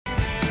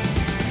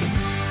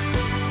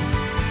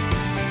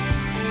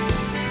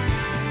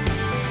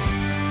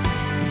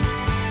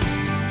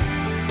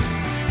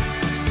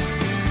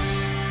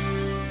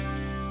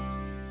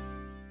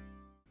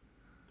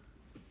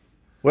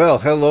Well,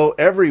 hello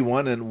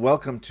everyone, and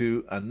welcome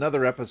to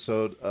another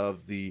episode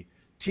of the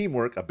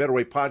Teamwork A Better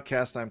Way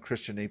podcast. I'm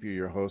Christian Napier,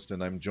 your host,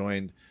 and I'm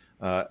joined,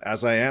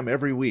 as I am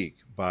every week,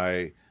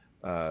 by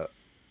uh,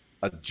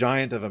 a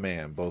giant of a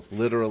man, both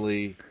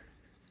literally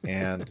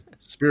and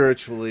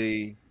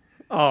spiritually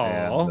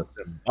and Oh,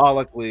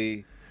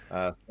 symbolically.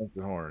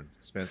 Spencer Horn.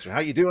 Spencer, how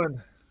you doing?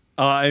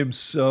 I'm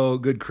so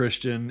good,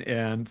 Christian,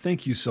 and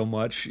thank you so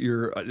much.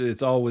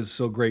 It's always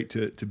so great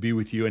to be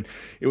with you, and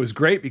it was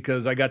great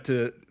because I got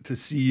to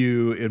see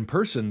you in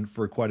person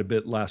for quite a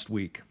bit last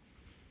week.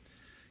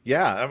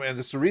 Yeah, I mean,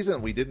 the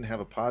reason we didn't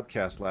have a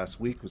podcast last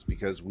week was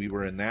because we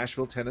were in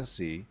Nashville,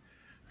 Tennessee,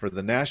 for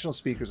the National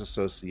Speakers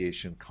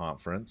Association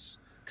conference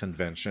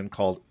convention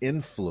called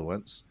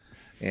Influence,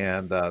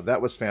 and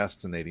that was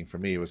fascinating for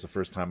me. It was the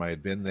first time I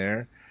had been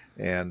there,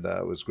 and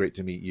it was great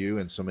to meet you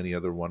and so many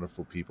other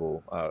wonderful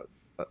people.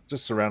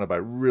 Just surrounded by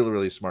really,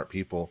 really smart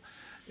people,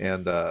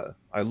 and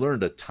I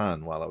learned a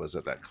ton while I was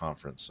at that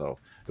conference. So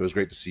it was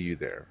great to see you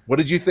there. What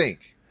did you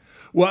think?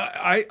 Well,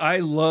 I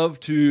love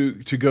to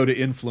go to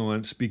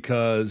Influence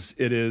because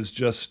it is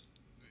just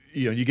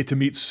you get to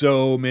meet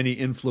so many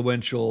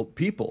influential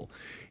people,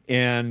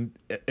 and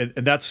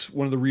that's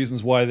one of the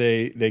reasons why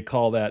they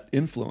call that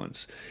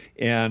Influence,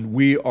 and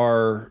we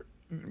are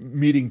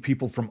meeting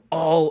people from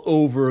all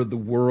over the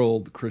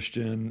world,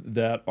 Christian,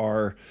 that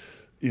are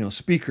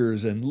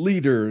speakers and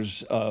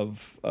leaders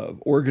of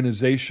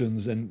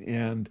organizations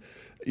and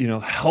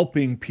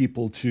helping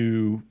people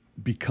to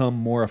become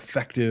more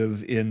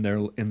effective in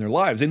their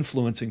lives,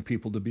 influencing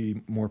people to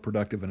be more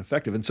productive and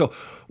effective. And so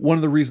one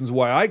of the reasons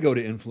why I go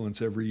to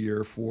Influence every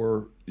year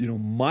for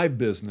my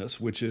business,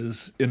 which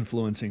is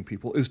influencing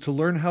people, is to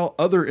learn how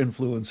other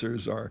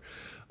influencers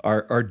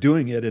are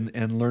doing it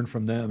and learn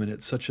from them. And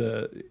it's such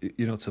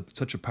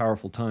a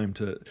powerful time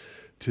to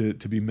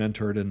be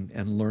mentored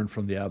and learn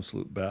from the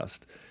absolute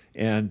best.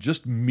 And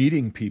just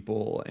meeting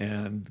people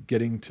and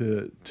getting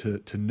to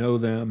know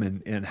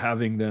them and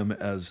having them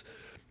as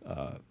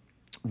uh,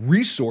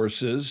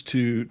 resources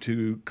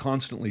to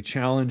constantly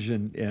challenge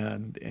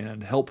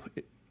and help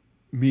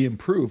me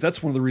improve.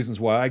 That's one of the reasons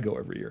why I go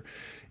every year.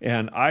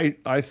 And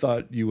I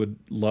thought you would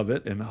love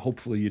it, and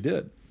hopefully you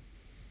did.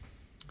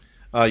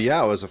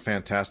 Yeah, it was a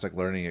fantastic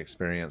learning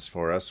experience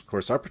for us. Of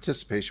course, our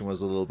participation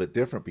was a little bit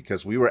different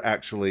because we were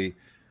actually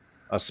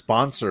a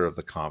sponsor of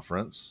the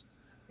conference,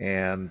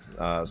 and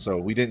so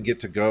we didn't get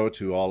to go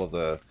to all of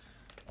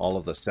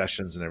the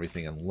sessions and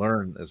everything and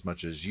learn as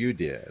much as you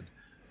did.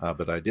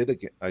 But I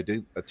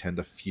did attend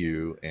a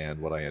few, and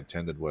what I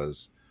attended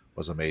was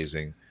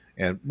amazing.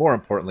 And more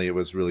importantly, it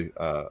was really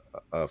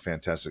a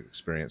fantastic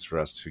experience for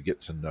us to get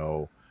to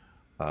know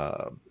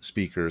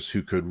speakers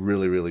who could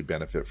really, really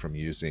benefit from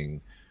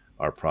using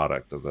our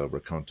product of the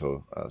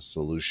Raconto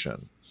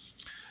solution.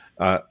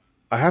 Uh,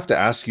 I have to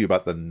ask you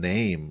about the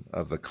name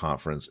of the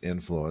conference,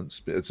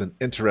 Influence. It's an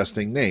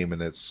interesting name,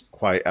 and it's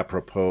quite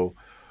apropos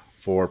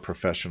for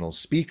professional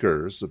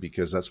speakers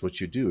because that's what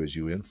you do is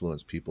you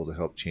influence people to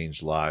help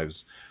change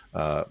lives,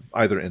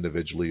 either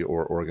individually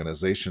or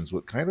organizations.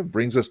 What kind of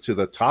brings us to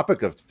the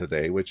topic of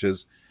today, which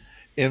is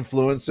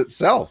influence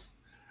itself,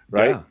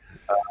 right? Yeah.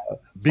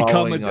 Become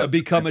Following a up.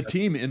 become a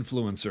team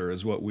influencer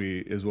is what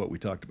we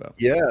talked about.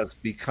 Yes,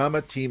 become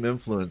a team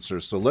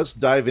influencer. So let's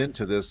dive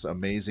into this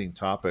amazing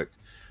topic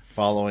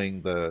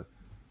following the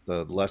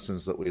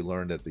lessons that we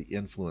learned at the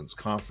Influence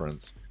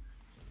conference.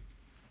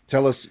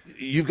 Tell us,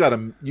 you've got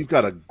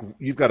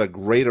a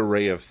great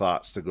array of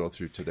thoughts to go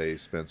through today,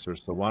 Spencer.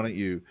 So why don't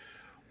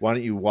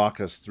you walk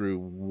us through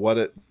what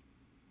it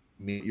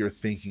you're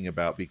thinking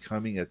about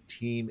becoming a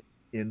team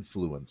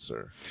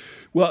influencer?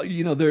 Well,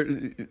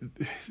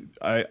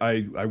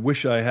 I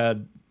wish I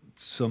had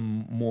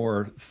some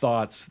more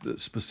thoughts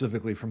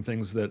specifically from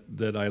things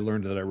that I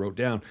learned that I wrote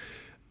down,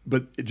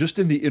 but just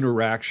in the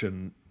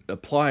interaction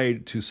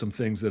applied to some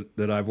things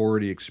that I've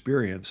already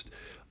experienced.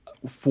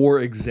 For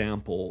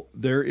example,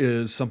 there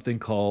is something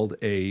called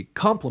a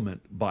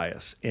compliment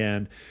bias,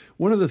 and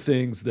one of the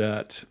things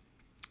that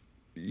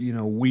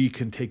we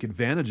can take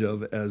advantage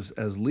of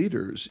as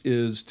leaders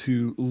is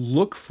to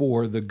look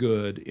for the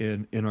good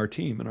in our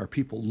team and our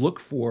people, look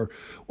for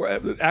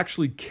or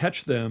actually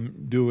catch them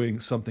doing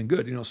something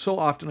good. So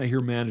often I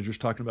hear managers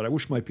talking about, I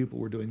wish my people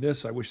were doing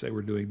this, I wish they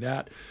were doing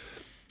that.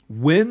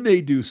 When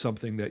they do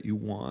something that you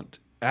want,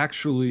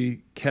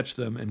 actually catch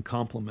them and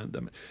compliment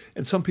them.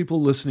 And some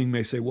people listening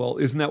may say, well,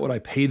 isn't that what I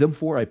pay them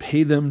for? I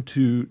pay them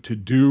to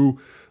do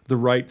the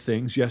right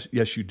things. Yes,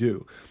 you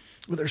do.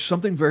 But there's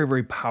something very,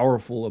 very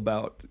powerful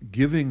about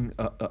giving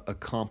a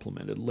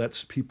compliment. It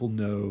lets people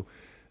know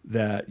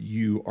that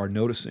you are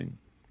noticing.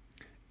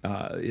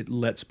 It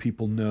lets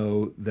people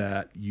know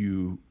that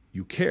you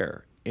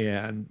care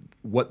and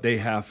what they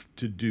have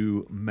to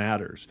do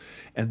matters.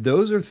 And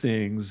those are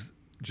things,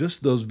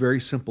 just those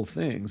very simple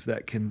things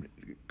that can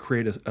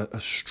create a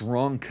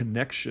strong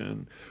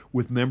connection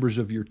with members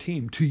of your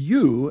team to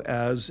you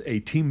as a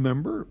team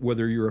member,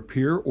 whether you're a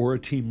peer or a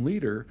team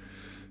leader,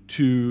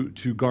 to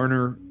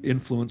garner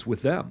influence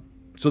with them.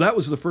 So that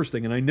was the first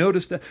thing, and I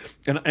noticed that,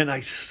 and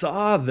I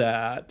saw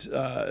that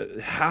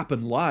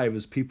happen live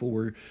as people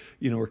were,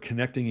 were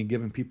connecting and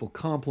giving people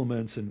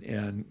compliments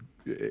and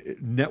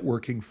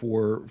networking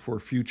for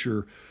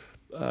future,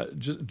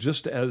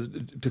 just as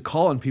to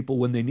call on people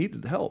when they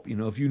needed help.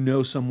 If you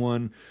know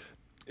someone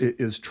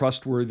is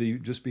trustworthy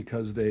just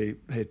because they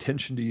pay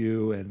attention to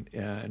you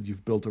and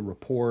you've built a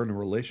rapport and a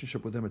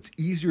relationship with them, it's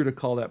easier to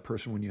call that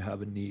person when you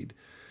have a need.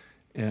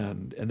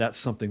 And that's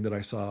something that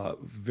I saw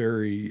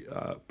very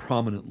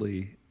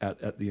prominently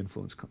at the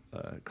Influence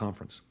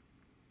conference.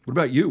 What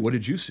about you? What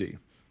did you see?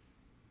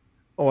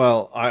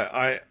 Well,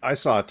 I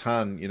saw a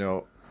ton.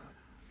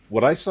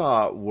 What I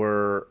saw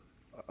were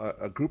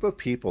a group of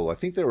people. I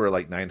think there were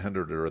like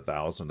 900 or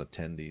 1,000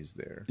 attendees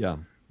there. Yeah.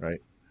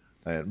 Right.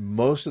 And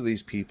most of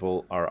these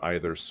people are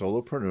either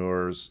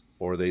solopreneurs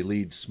or they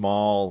lead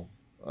small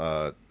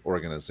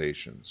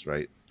organizations,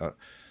 right?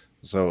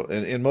 So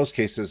in most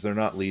cases, they're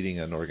not leading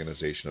an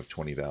organization of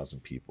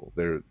 20,000 people.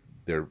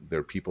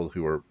 They're people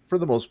who are, for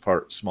the most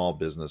part, small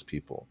business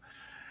people.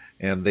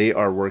 And they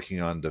are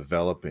working on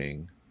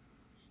developing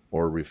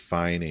or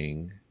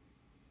refining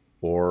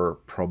or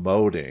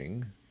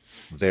promoting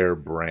their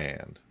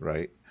brand,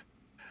 right?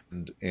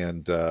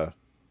 And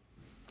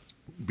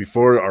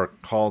before our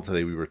call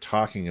today, we were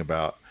talking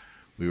about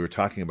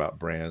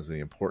brands and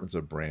the importance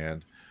of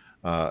brand,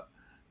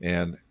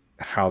 and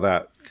how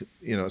that,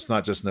 it's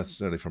not just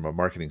necessarily from a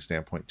marketing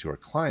standpoint to our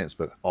clients,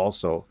 but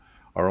also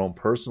our own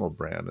personal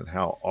brand and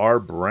how our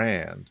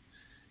brand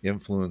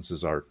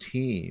influences our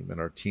team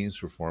and our team's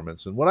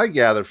performance. And what I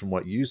gather from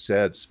what you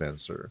said,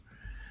 Spencer,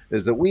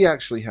 is that we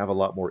actually have a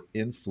lot more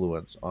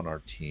influence on our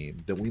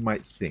team than we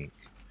might think.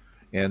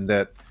 And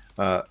that,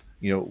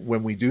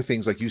 when we do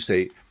things like you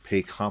say,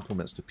 pay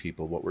compliments to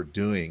people, what we're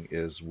doing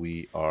is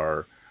we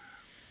are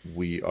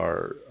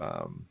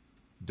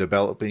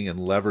developing and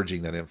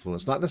leveraging that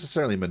influence, not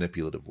necessarily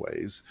manipulative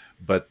ways,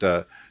 but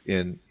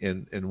in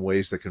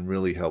ways that can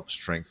really help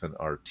strengthen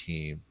our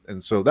team.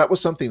 And so that was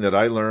something that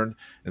I learned,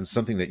 and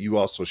something that you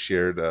also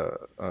shared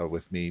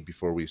with me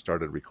before we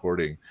started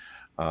recording,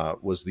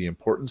 was the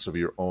importance of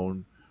your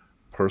own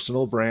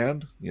personal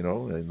brand,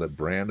 and the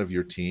brand of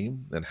your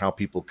team, and how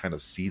people kind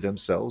of see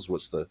themselves.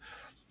 What's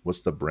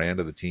the brand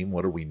of the team?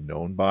 What are we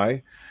known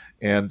by?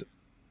 And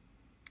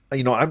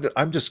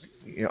I'm just,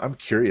 I'm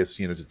curious,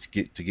 to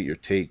get your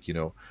take,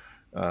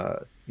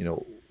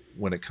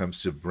 when it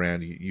comes to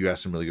brand. You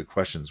asked some really good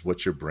questions.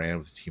 What's your brand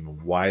with the team,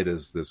 and why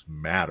does this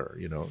matter?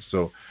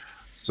 So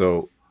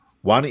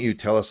why don't you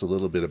tell us a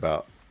little bit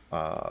about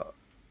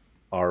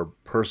our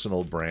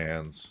personal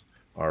brands,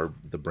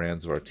 the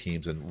brands of our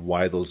teams, and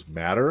why those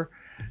matter,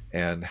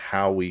 and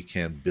how we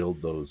can build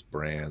those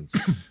brands,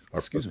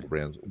 our personal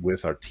brands,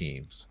 with our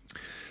teams.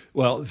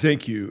 Well,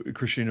 thank you,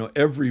 Christian.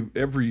 Every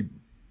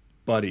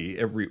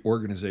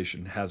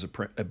organization has a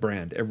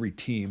brand. Every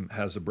team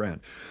has a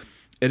brand.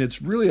 And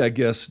it's really, I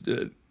guess,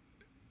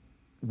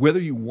 whether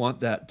you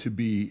want that to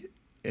be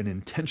an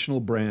intentional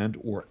brand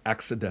or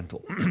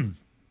accidental.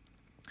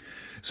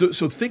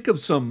 So think of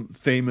some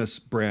famous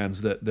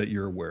brands that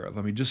you're aware of.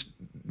 I mean, just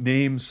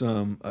name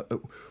some.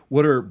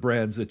 What are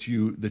brands that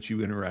you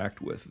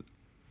interact with?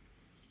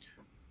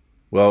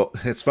 Well,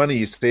 it's funny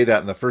you say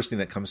that, and the first thing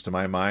that comes to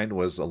my mind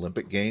was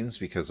Olympic Games,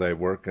 because I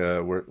work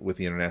with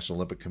the International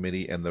Olympic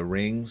Committee, and the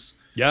rings.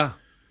 Yeah.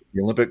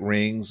 The Olympic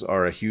rings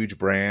are a huge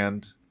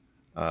brand.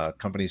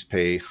 Companies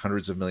pay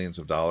hundreds of millions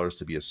of dollars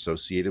to be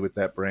associated with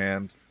that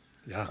brand.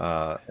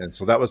 Yeah. And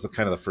so that was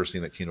the first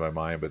thing that came to my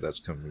mind, but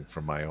that's coming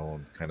from my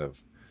own kind of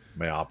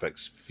myopic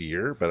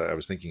sphere. But I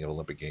was thinking of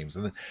Olympic Games,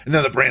 and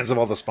then the brands of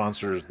all the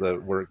sponsors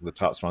the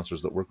top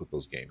sponsors that work with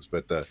those games.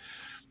 But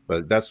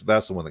that's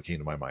the one that came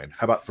to my mind.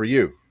 How about for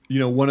you?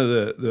 One of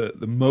the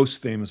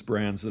most famous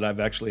brands that I've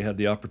actually had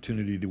the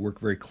opportunity to work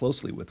very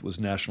closely with was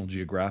National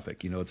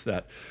Geographic. It's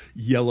that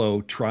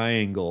yellow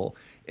triangle,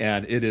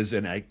 and it is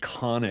an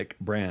iconic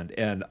brand.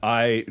 And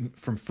I,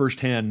 from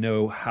firsthand,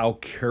 know how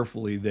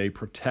carefully they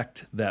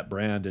protect that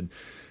brand. And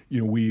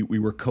we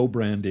were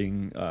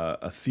co-branding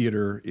a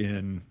theater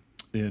in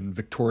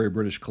Victoria,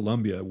 British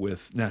Columbia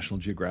with National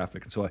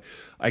Geographic. And so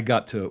I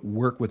got to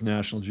work with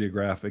National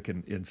Geographic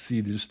and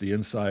see just the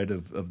inside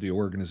of the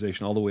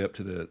organization, all the way up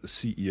to the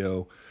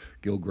CEO,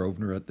 Gil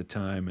Grosvenor at the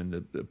time,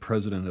 and the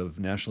president of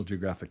National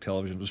Geographic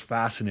Television. It was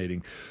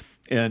fascinating.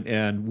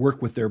 And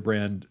work with their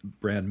brand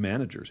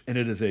managers. And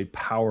it is a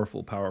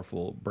powerful,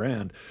 powerful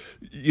brand.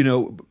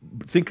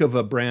 Think of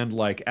a brand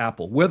like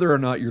Apple. Whether or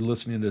not you're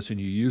listening to this and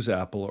you use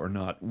Apple or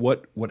not,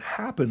 what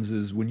happens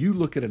is when you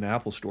look at an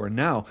Apple store,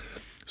 now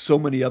so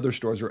many other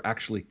stores are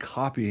actually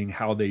copying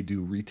how they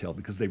do retail,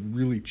 because they've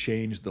really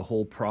changed the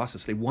whole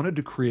process. They wanted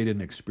to create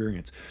an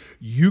experience.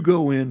 You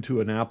go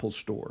into an Apple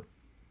store,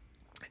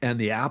 and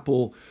the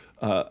Apple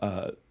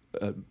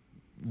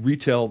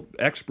retail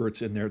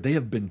experts in there, they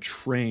have been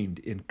trained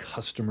in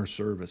customer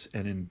service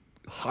and in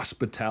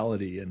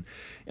hospitality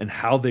and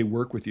how they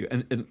work with you.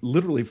 And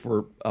literally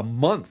for a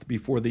month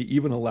before they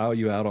even allow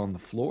you out on the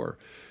floor,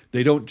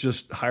 they don't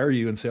just hire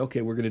you and say,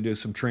 okay, we're going to do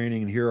some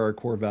training and here are our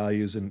core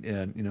values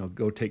and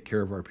go take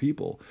care of our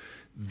people.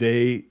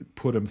 they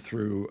put them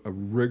through a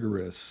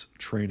rigorous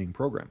training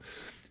program.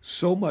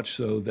 So much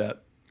so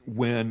that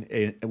when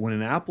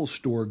an Apple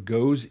store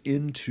goes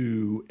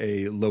into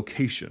a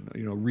location,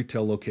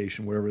 retail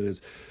location, whatever it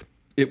is,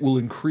 it will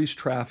increase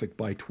traffic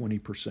by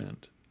 20%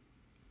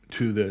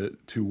 to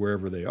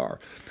wherever they are.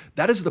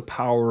 That is the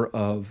power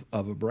of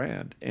a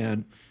brand.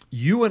 And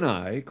you and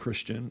I,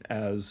 Christian,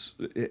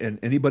 and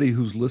anybody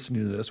who's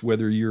listening to this,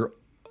 whether you're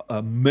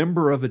a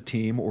member of a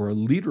team or a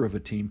leader of a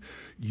team,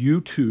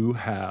 you too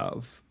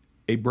have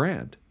a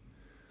brand.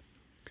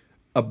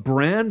 A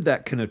brand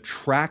that can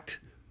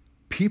attract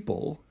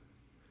people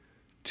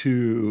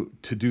to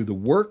do the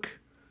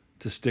work,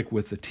 to stick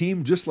with the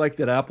team, just like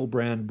that Apple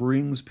brand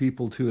brings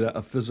people to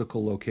a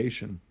physical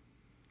location.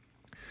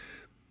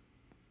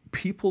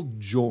 People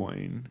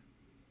join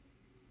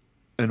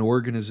an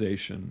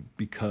organization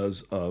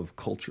because of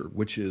culture,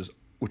 which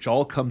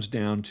all comes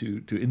down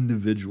to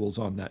individuals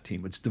on that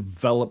team. It's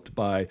developed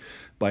by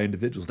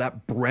individuals.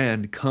 That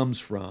brand comes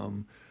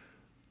from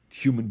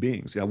human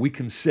beings. Now, we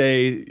can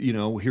say,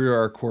 here are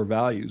our core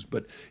values,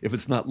 but if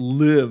it's not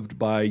lived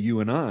by you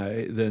and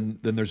I, then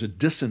there's a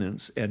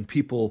dissonance, and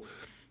people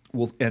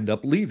will end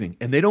up leaving.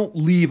 And they don't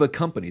leave a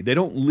company. They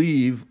don't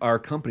leave our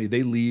company.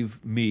 They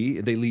leave me.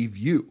 They leave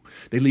you.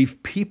 They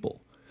leave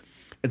people.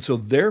 And so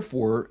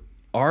therefore,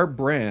 our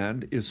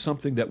brand is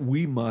something that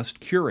we must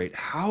curate.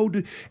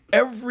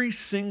 Every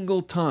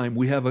single time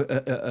we have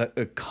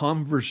a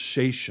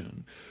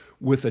conversation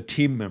with a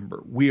team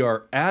member, we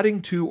are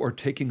adding to or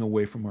taking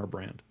away from our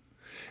brand.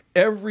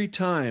 Every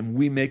time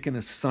we make an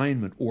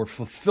assignment or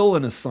fulfill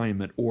an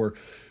assignment or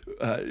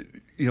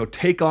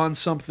take on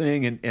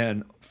something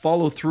and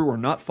follow through or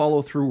not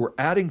follow through, we're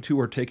adding to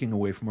or taking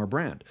away from our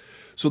brand.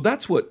 So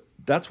that's what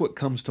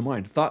comes to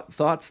mind.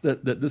 Thoughts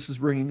that this is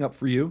bringing up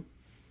for you?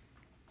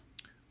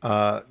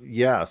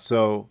 Yeah.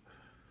 So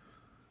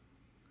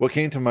what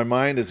came to my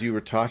mind as you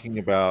were talking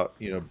about,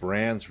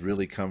 brands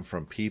really come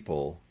from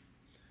people.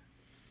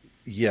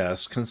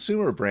 Yes,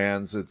 consumer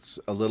brands, it's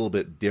a little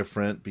bit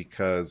different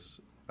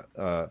because,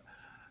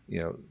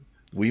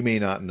 we may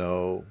not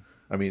know.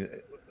 I mean,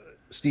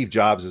 Steve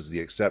Jobs is the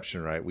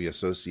exception, right? We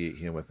associate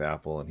him with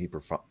Apple, and he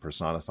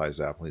personifies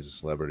Apple. He's a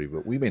celebrity,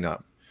 but we may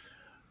not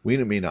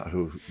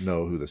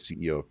know who the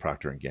CEO of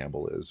Procter and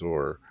Gamble is,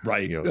 or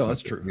right. No,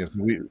 that's true.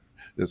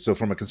 So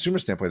from a consumer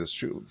standpoint, that's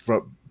true.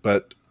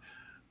 But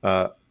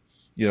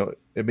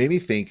it made me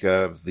think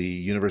of the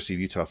University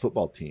of Utah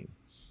football team.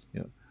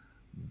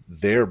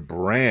 Their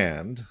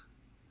brand,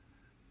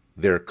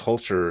 their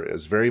culture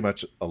is very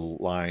much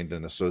aligned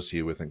and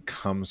associated with and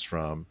comes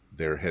from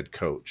their head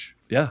coach.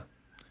 Yeah.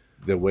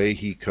 The way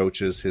he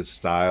coaches, his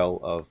style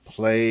of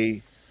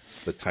play,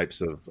 the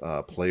types of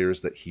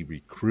players that he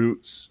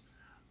recruits,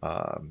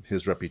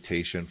 his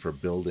reputation for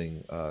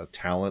building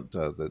talent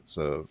that's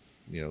can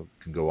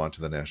go on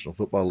to the National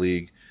Football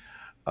League,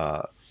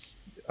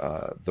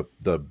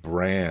 the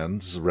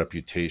brand's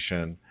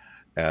reputation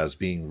as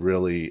being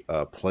really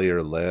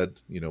player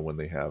led. When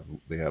they have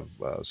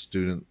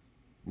student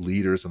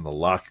leaders in the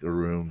locker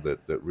room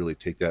that really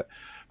take that.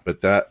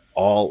 But that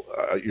all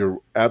you're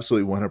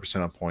absolutely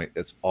 100% on point.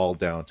 It's all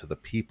down to the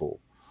people,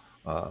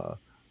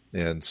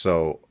 and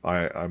so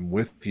I'm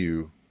with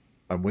you.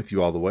 I'm with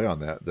you all the way on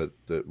that.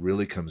 That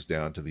really comes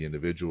down to the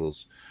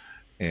individuals,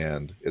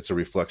 and it's a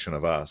reflection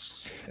of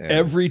us. And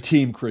every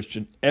team,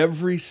 Christian,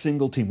 every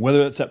single team,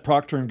 whether it's at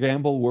Procter and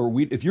Gamble,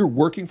 if you're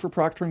working for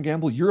Procter and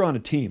Gamble, you're on a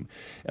team,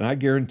 and I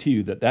guarantee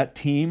you that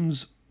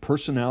team's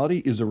personality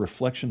is a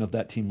reflection of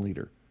that team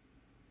leader,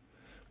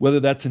 whether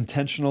that's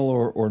intentional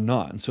or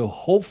not. And so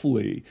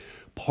hopefully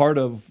part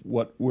of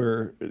what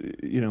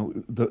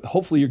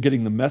hopefully you're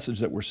getting the message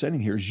that we're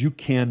sending here is you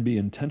can be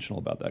intentional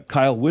about that.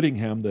 Kyle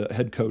Whittingham, the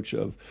head coach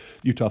of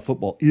Utah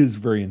football, is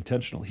very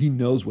intentional. He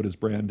knows what his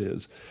brand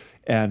is,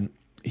 and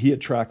he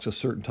attracts a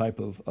certain type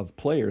of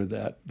player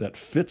that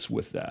fits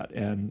with that,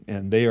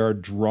 and they are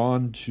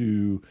drawn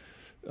to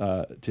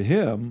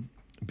him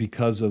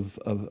because of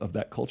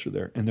that culture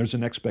there. And there's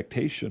an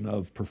expectation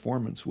of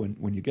performance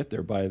when you get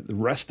there by the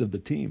rest of the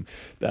team.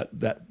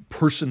 That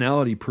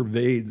personality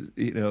pervades,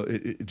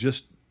 it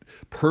just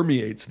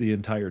permeates the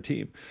entire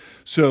team.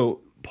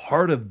 So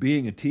part of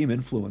being a team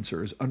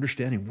influencer is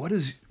understanding what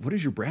is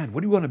your brand?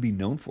 What do you want to be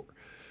known for?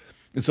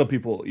 And some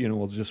people,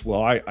 will just,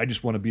 I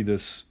just want to be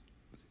this,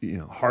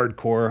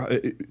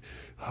 hardcore,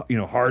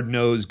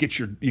 hard-nosed,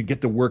 get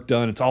the work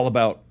done. It's all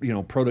about,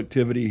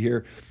 productivity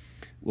here.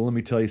 Well, let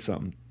me tell you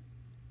something.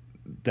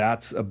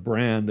 That's a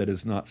brand that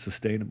is not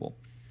sustainable.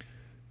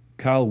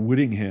 Kyle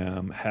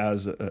Whittingham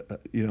has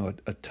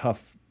a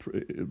tough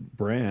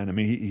brand. I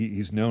mean,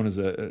 he's known as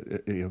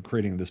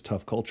creating this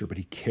tough culture, but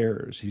he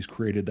cares. He's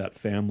created that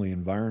family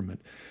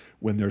environment.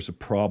 When there's a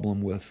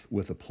problem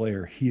with a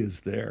player, he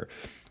is there.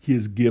 He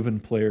has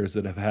given players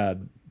that have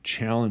had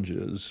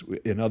challenges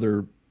in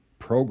other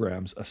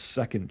programs a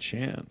second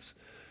chance.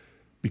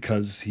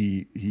 Because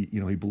he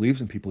believes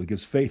in people, he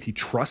gives faith, he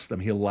trusts them,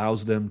 he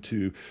allows them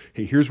to,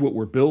 hey, here's what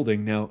we're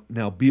building,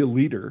 now be a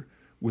leader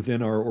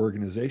within our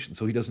organization.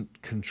 So he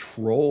doesn't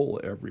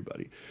control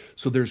everybody.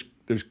 So there's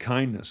there's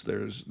kindness,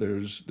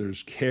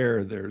 there's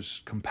care,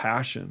 there's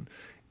compassion,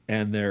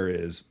 and there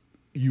is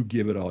you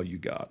give it all you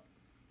got.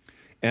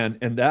 And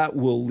that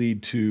will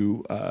lead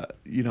to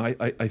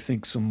I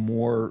think some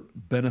more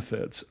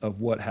benefits of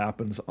what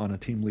happens on a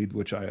team lead,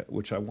 which I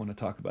want to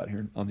talk about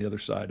here on the other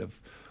side of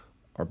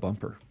our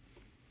bumper.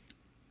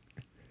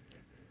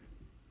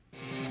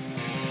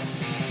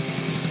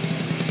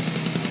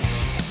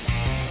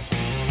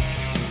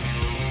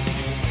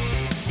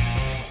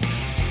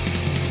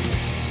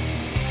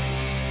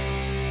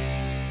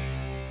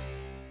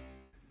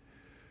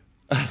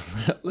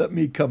 Let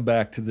me come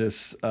back to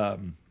this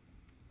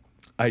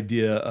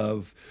idea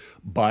of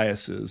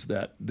biases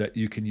that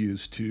you can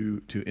use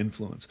to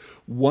influence.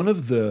 One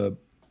of the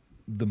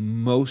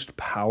most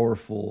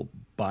powerful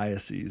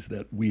biases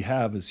that we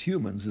have as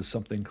humans is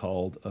something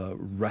called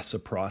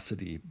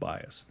reciprocity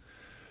bias.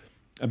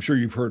 I'm sure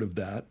you've heard of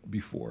that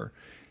before.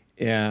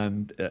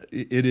 And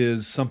it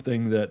is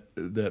something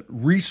that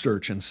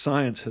research and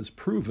science has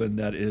proven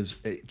that is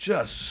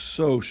just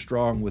so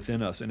strong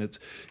within us. And it's,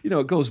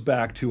 it goes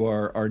back to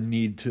our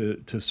need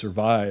to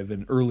survive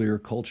in earlier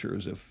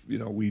cultures. If,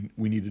 we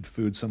needed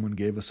food, someone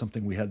gave us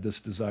something, we had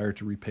this desire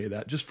to repay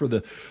that just for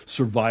the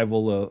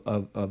survival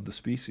of the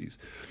species.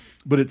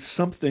 But it's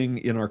something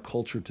in our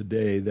culture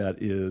today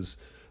that is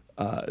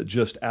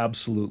just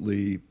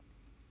absolutely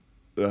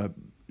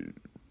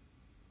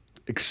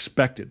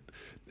expected.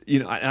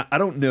 I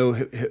don't know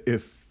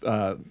if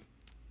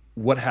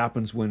what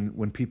happens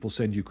when people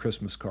send you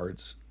Christmas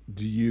cards.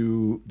 Do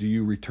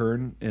you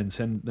return and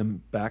send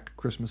them back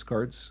Christmas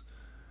cards?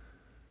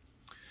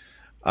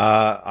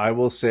 I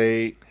will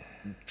say,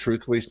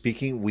 truthfully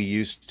speaking, we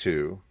used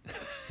to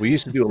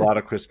do a lot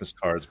of Christmas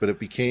cards, but it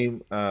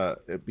became a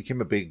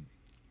big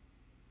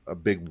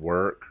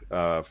work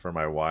for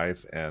my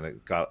wife, and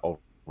it got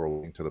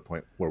overwhelming to the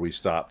point where we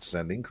stopped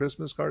sending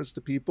Christmas cards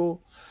to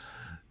people.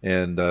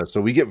 And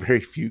so we get very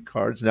few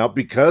cards now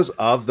because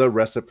of the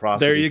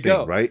reciprocity. There you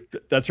go. Right?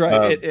 That's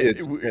right.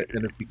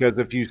 Because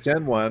if you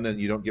send one and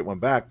you don't get one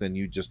back, then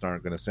you just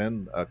aren't going to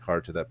send a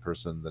card to that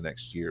person the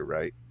next year,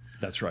 right?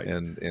 That's right.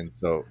 And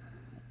so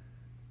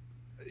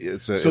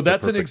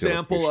that's an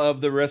example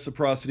of the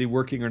reciprocity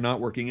working or not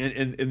working.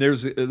 And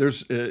there's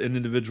an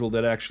individual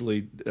that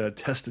actually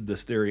tested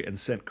this theory and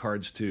sent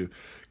cards to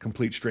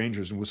complete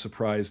strangers and was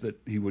surprised that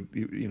he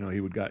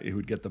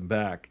would get them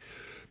back.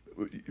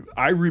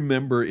 I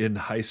remember in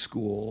high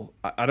school,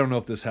 I don't know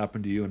if this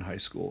happened to you in high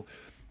school.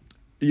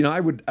 I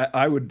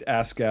would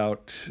ask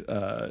out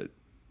a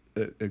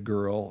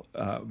girl,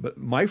 but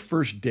my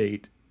first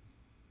date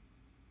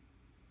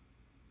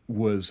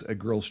was a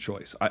girl's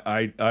choice.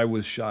 I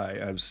was shy.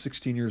 I was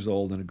 16 years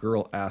old, and a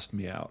girl asked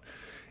me out.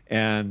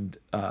 And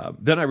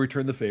then I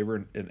returned the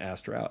favor and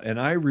asked her out. And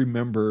I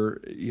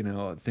remember,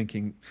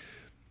 thinking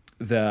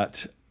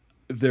that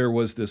there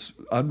was this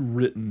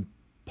unwritten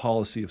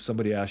policy: if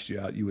somebody asked you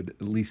out, you would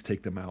at least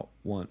take them out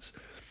once.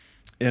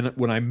 And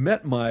when I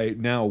met my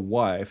now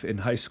wife in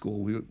high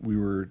school,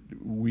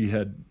 we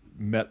had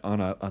met on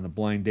a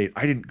blind date.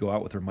 I didn't go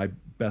out with her; my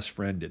best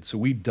friend did. So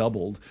we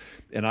doubled,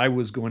 and I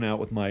was going out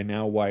with my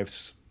now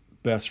wife's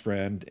best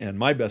friend, and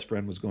my best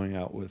friend was going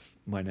out with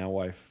my now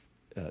wife,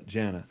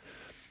 Jana.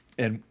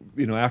 And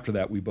after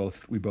that, we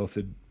both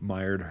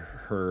admired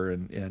her,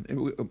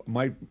 and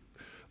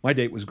my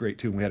date was great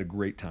too, and we had a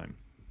great time.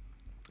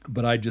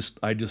 But I just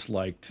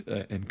liked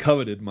and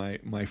coveted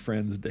my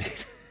friend's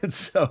date, and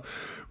so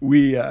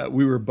we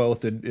were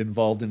both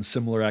involved in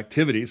similar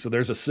activities. So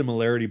there's a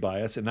similarity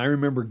bias. And I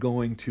remember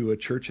going to a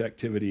church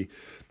activity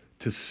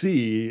to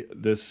see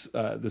this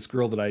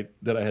girl that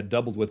I had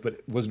doubled with, but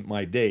it wasn't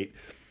my date,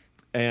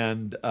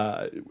 and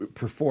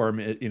perform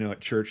at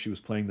church. She was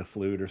playing the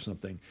flute or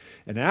something,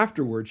 and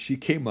afterwards she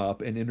came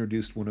up and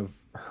introduced one of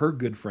her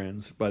good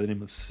friends by the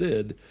name of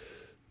Sid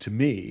to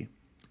me.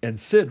 And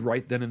Sid,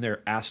 right then and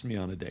there, asked me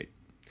on a date.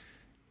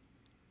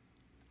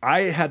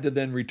 I had to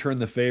then return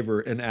the favor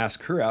and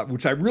ask her out,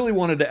 which I really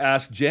wanted to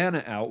ask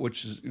Jana out,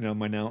 which is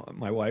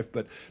my wife.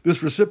 But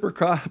this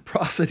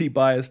reciprocity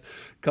bias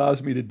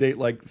caused me to date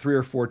like 3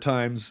 or 4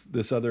 times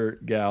this other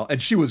gal, and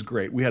she was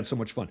great. We had so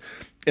much fun,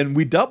 and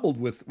we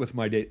doubled with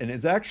my date, and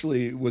it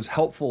actually was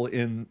helpful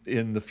in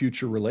the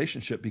future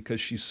relationship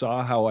because she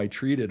saw how I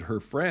treated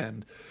her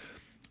friend,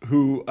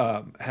 who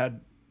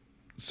had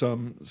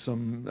some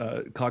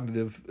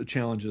cognitive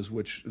challenges,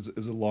 which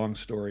is a long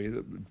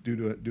story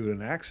due to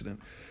an accident.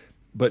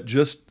 But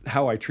just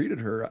how I treated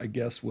her, I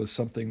guess, was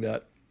something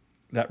that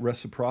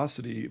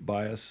reciprocity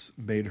bias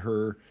made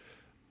her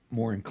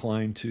more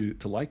inclined to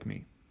like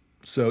me.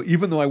 So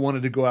even though I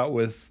wanted to go out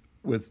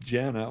with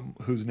Jana,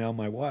 who's now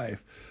my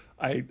wife,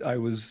 I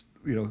was,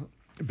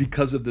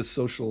 because of the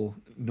social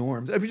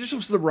norms, I mean, it just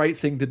was the right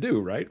thing to do,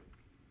 right?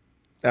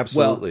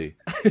 Absolutely.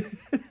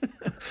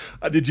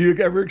 Well, did you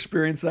ever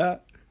experience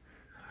that?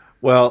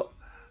 Well,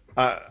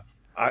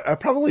 I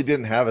probably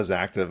didn't have as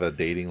active a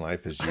dating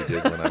life as you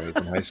did when I was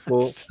in high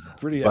school.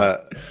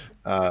 But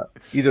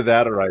either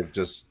that or I've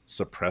just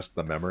suppressed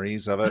the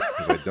memories of it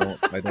because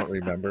I don't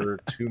remember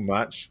too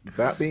much.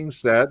 That being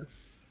said,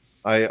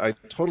 I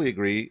totally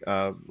agree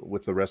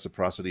with the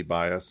reciprocity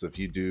bias. If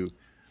you do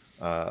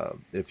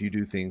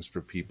things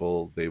for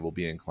people, they will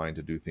be inclined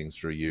to do things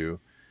for you.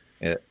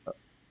 It,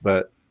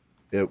 but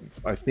it,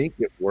 I think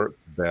it works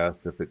best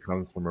if it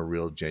comes from a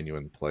real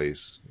genuine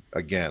place.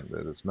 Again,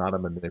 that it's not a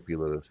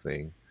manipulative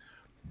thing,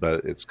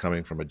 but it's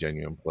coming from a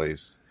genuine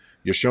place.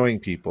 You're showing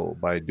people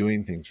by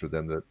doing things for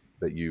them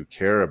that you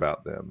care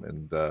about them,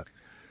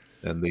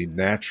 and they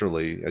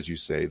naturally, as you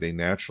say, they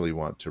naturally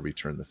want to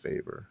return the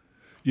favor.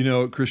 You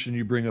know, Christian,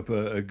 you bring up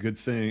a good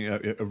thing,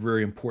 a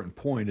very important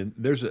point, and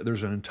there's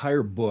an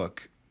entire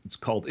book. It's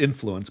called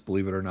Influence,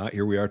 believe it or not.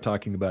 Here we are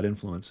talking about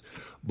influence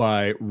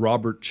by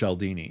Robert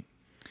Cialdini.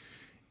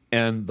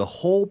 And the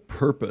whole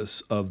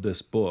purpose of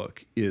this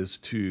book is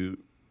to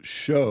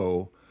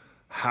show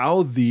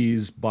how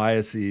these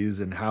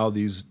biases and how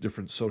these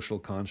different social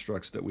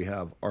constructs that we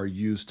have are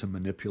used to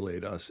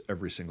manipulate us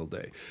every single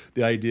day.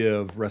 The idea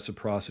of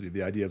reciprocity,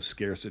 the idea of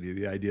scarcity,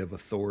 the idea of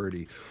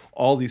authority,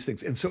 all these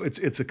things. And so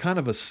it's a kind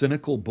of a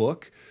cynical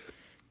book,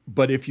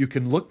 but if you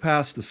can look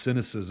past the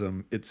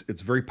cynicism,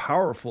 it's very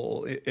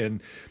powerful.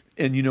 And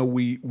you know,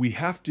 we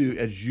have to,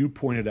 as you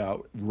pointed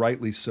out,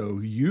 rightly so,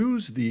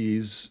 use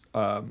these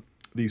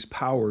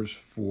powers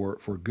for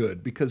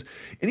good, because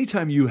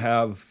anytime you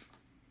have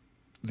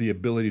the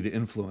ability to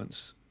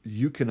influence,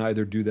 you can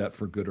either do that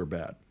for good or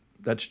bad.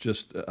 That's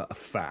just a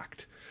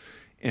fact.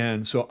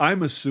 And so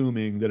I'm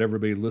assuming that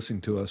everybody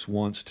listening to us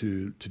wants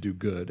to do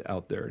good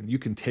out there, and you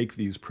can take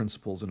these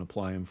principles and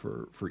apply them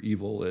for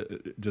evil,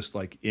 just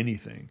like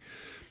anything.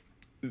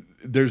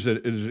 There's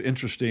an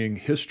interesting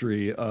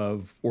history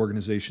of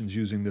organizations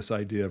using this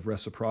idea of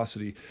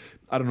reciprocity.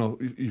 I don't know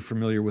if you're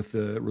familiar with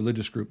the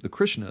religious group, the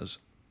Krishnas,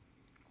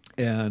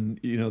 and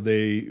you know,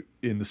 they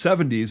in the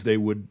 70s they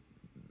would,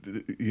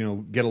 you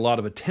know, get a lot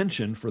of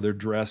attention for their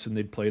dress, and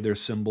they'd play their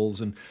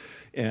cymbals,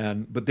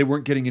 and but they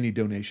weren't getting any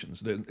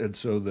donations, and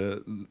so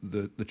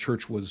the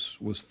church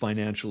was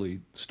financially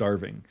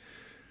starving.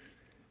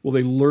 Well,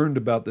 they learned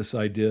about this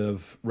idea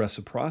of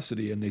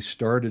reciprocity, and they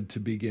started to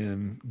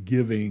begin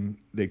giving.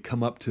 They'd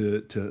come up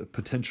to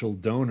potential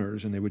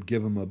donors, and they would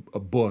give them a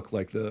book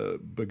like the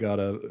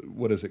Bhagavad,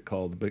 what is it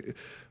called?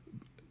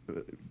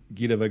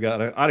 Gita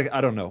Bhagavad. I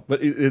don't know,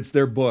 but it's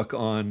their book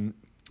on.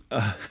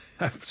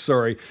 I'm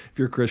sorry if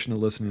you're a Christian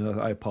listening.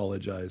 I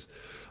apologize.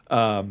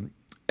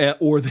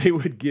 Or they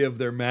would give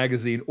their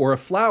magazine or a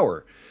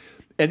flower.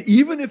 And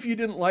even if you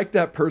didn't like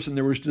that person,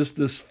 there was just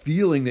this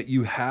feeling that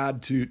you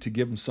had to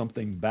give them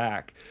something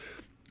back.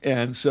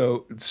 And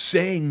so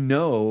saying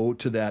no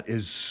to that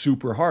is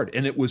super hard.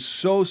 And it was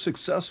so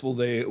successful.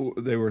 They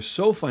were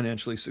so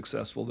financially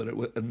successful that it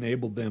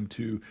enabled them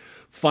to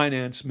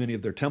finance many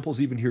of their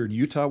temples. Even here in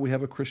Utah, we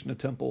have a Krishna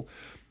temple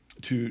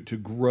to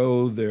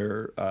grow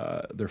their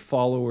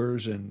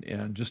followers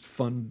and just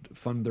fund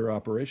their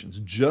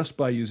operations just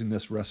by using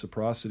this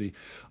reciprocity.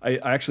 I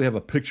actually have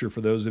a picture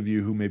for those of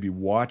you who may be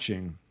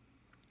watching.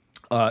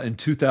 In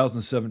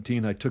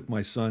 2017, I took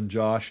my son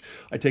Josh.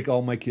 I take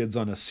all my kids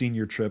on a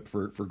senior trip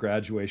for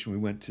graduation. We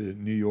went to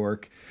New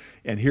York,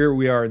 and here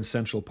we are in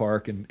Central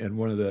Park, and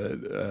one of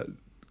the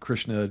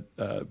Krishna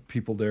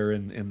people there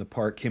in the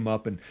park came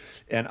up, and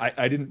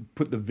I didn't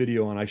put the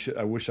video on.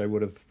 I wish I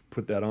would have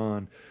put that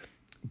on.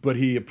 But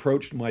he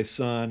approached my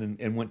son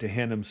and went to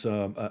hand him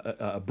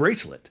a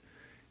bracelet,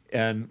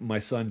 and my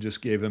son just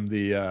gave him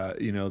the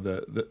you know,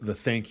 the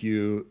thank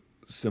you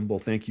symbol,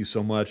 thank you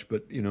so much,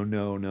 but you know,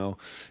 no,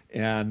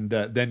 and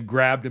then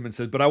grabbed him and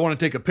said, "But I want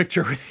to take a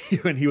picture with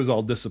you." And he was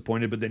all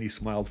disappointed, but then he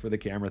smiled for the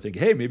camera,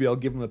 thinking, "Hey, maybe I'll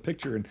give him a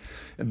picture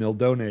and they'll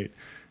donate."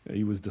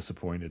 He was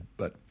disappointed,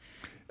 but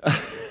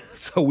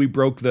so we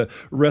broke the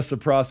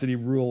reciprocity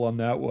rule on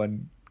that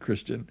one,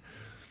 Christian.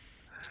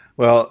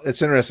 Well,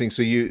 it's interesting.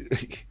 So you,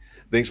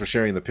 thanks for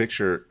sharing the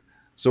picture.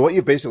 So what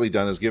you've basically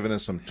done is given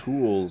us some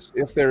tools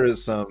if there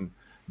is some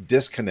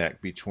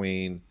disconnect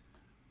between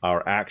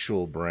our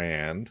actual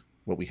brand,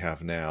 what we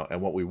have now,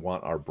 and what we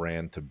want our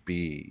brand to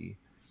be.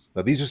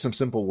 Now, these are some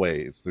simple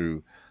ways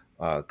through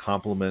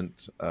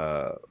compliment,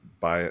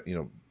 by, you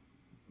know,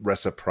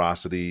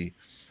 reciprocity,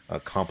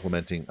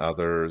 complimenting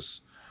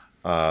others.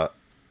 Uh,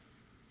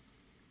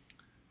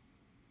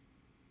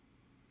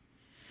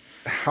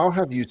 how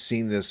have you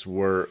seen this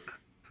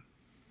work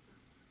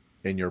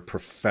in your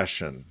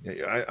profession?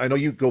 I know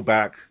you go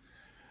back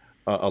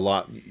a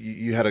lot.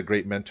 You had a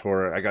great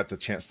mentor. I got the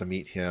chance to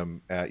meet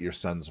him at your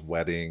son's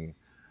wedding.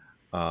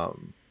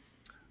 Um,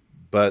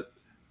 but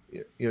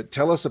you know,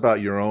 tell us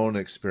about your own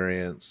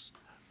experience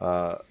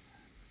uh,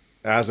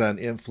 as an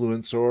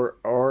influencer,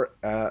 or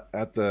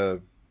at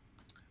the,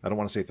 I don't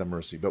want to say at the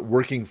mercy, but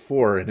working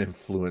for an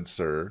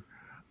influencer,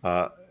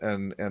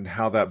 and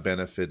how that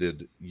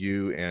benefited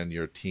you and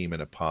your team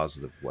in a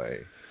positive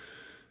way.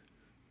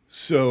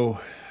 So,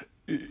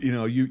 you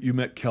know, you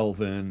met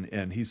Kelvin,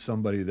 and he's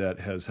somebody that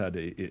has had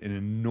an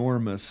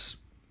enormous,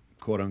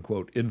 quote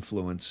unquote,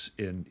 influence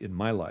in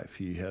my life.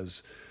 He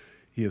has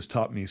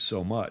taught me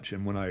so much.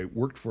 And when I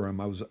worked for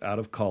him, I was out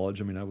of college.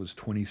 I mean, I was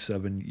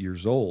 27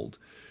 years old.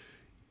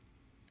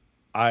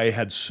 I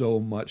had so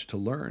much to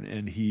learn,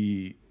 and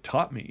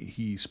taught me.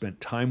 He spent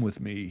time with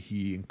me.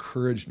 He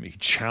encouraged me. He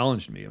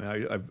challenged me. I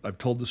mean, I've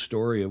told the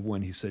story of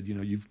when he said,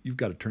 you've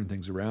got to turn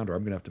things around, or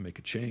I'm going to have to make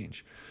a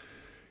change.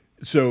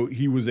 So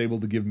he was able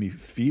to give me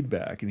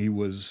feedback, and he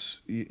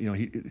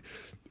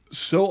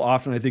so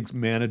often I think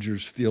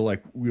managers feel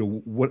like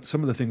what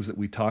some of the things that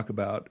we talk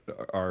about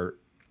are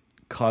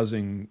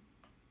causing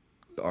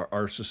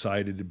our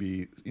society to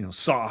be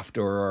soft,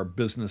 or our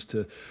business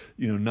to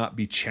not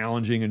be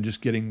challenging and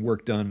just getting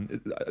work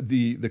done.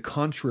 The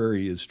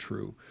contrary is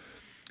true.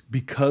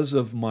 Because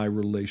of my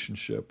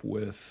relationship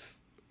with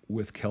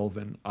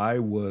Kelvin, I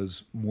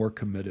was more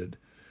committed.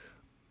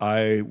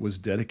 I was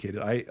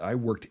dedicated. I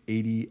worked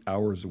 80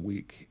 hours a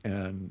week,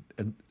 and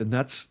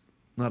that's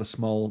not a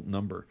small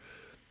number.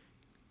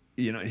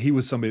 He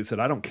was somebody that said,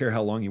 I don't care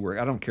how long you work.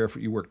 I don't care if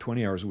you work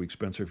 20 hours a week,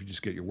 Spencer, if you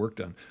just get your work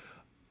done.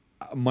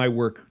 My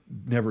work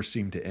never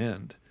seemed to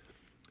end.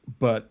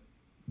 But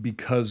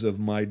because of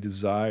my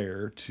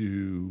desire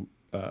to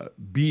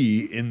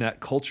be in that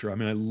culture, I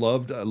mean, I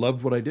loved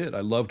what I did. I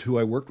loved who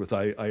I worked with.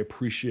 I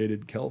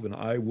appreciated Kelvin.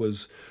 I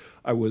was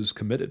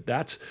committed.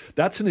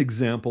 That's an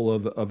example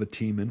of a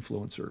team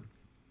influencer.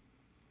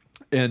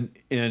 And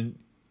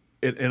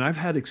I've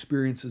had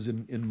experiences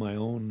in my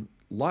own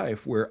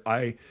life where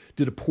I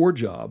did a poor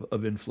job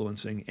of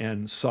influencing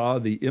and saw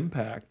the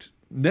impact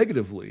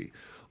negatively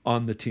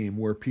on the team,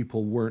 where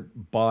people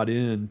weren't bought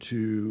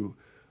into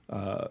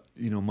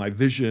my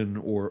vision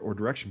or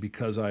direction,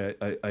 because I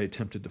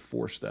attempted to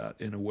force that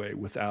in a way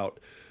without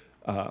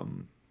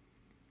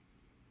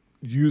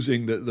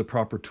using the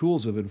proper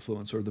tools of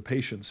influence, or the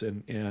patience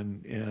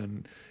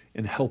and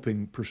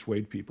helping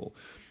persuade people.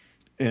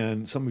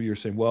 And some of you are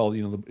saying, well,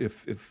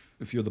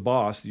 if you're the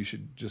boss, you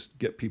should just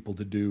get people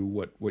to do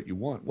what you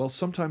want. Well,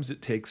 sometimes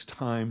it takes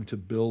time to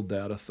build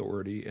that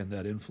authority and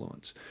that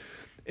influence.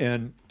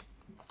 And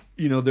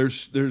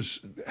there's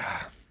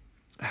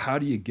how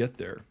do you get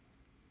there?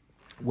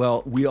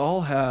 Well, we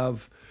all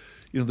have,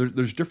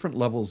 there's different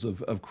levels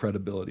of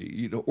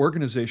credibility.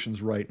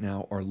 Organizations right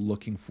now are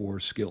looking for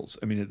skills.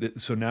 I mean,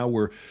 so now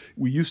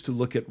we used to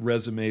look at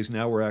resumes.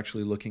 Now we're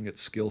actually looking at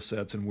skill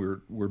sets, and we're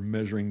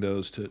measuring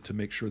those to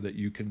make sure that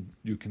you can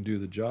do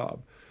the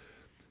job.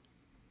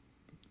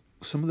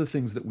 Some of the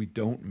things that we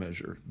don't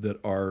measure that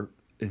are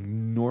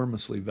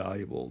enormously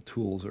valuable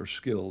tools or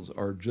skills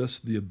are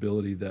just the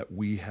ability that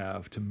we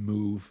have to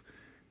move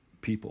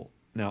people.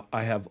 Now,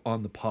 I have,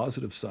 on the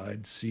positive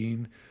side,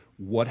 seen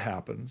what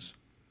happens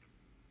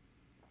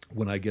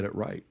when I get it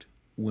right,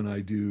 when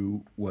I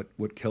do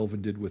what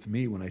Kelvin did with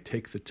me, when I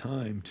take the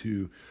time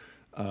to,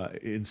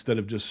 instead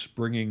of just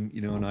springing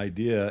an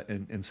idea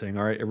and saying,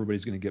 all right,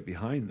 everybody's going to get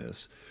behind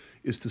this,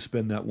 is to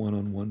spend that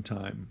one-on-one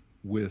time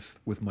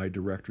with my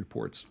direct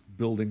reports,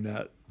 building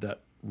that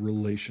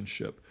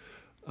relationship,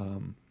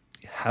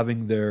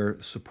 having their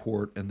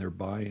support and their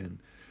buy-in.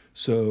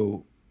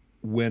 So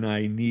when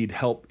I need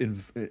help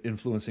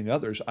influencing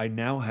others, I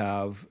now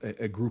have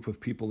a group of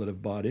people that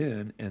have bought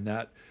in,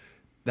 and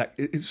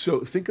so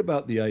think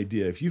about the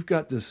idea. If you've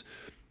got this,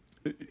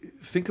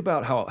 think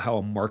about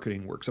how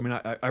marketing works. I mean,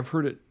 I've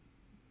heard it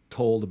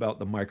told about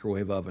the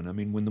microwave oven. I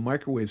mean, when the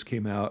microwaves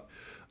came out,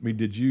 I mean,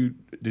 did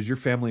your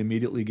family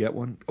immediately get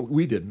one?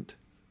 We didn't.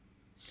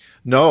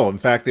 No, in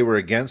fact, they were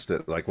against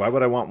it. Like, why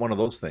would I want one of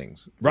those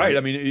things? Right.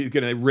 I mean, you're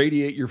going to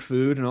radiate your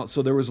food, and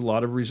so there was a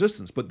lot of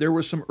resistance. But there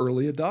were some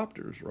early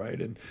adopters,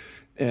 right?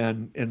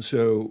 And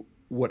so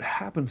what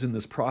happens in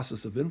this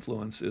process of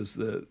influence is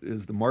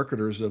the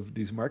marketers of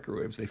these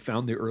microwaves, they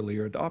found the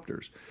earlier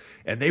adopters,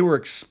 and they were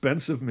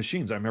expensive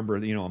machines. I remember,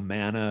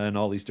 Manna and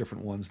all these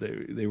different ones.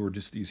 They were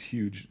just these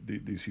huge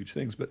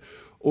things. But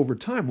over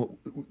time,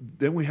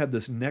 then we had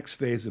this next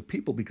phase of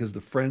people, because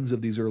the friends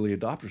of these early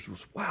adopters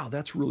was, wow,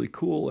 that's really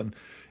cool. And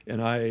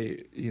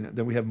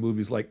then we have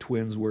movies like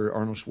Twins, where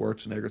Arnold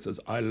Schwarzenegger says,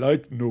 I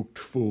like nuked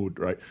food,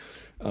 right?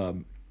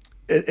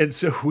 And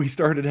so we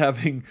started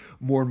having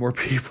more and more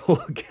people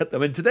get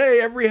them. And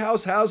today, every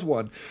house has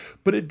one.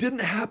 But it didn't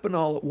happen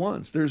all at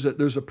once. There's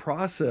a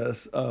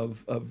process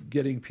of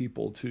getting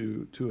people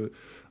to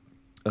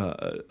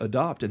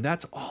adopt. And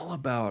that's all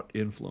about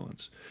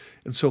influence.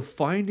 And so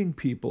finding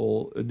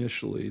people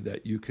initially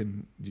that you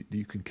can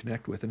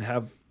connect with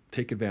and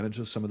take advantage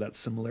of some of that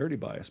similarity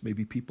bias,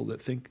 maybe people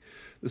that think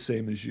the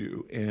same as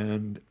you,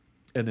 and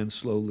then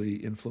slowly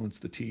influence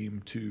the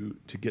team to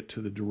get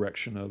to the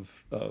direction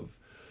of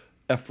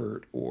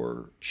effort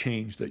or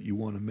change that you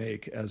want to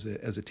make as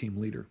a team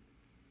leader.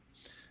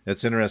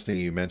 It's interesting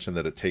you mentioned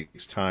that it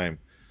takes time.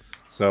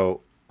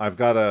 So I've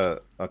got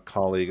a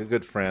colleague, a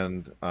good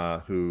friend,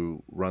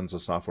 who runs a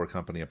software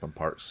company up in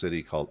Park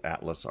City called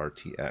Atlas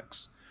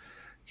RTX.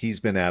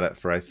 He's been at it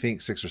for, I think,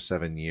 6 or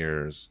 7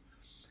 years.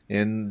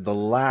 In the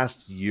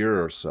last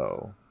year or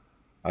so,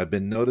 I've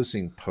been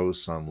noticing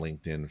posts on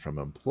LinkedIn from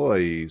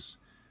employees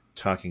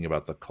talking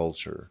about the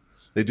culture.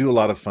 They do a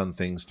lot of fun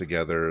things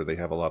together. They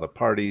have a lot of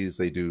parties.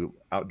 They do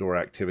outdoor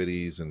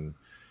activities and,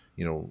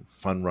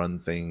 fun run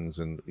things.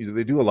 And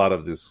they do a lot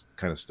of this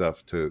kind of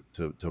stuff to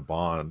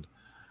bond.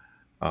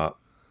 And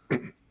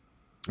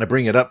I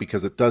bring it up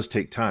because it does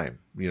take time.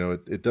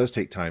 It does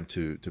take time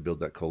to build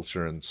that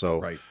culture. And so,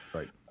 Right,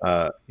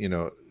 right. you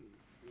know,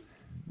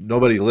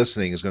 nobody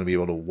listening is going to be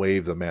able to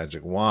wave the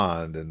magic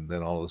wand and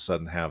then all of a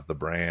sudden have the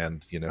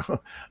brand,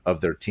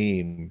 of their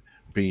team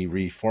be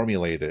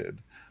reformulated.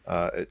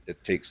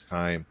 It takes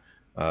time.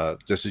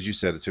 Just as you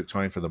said, it took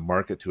time for the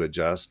market to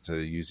adjust to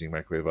using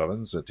microwave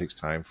ovens. It takes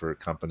time for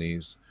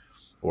companies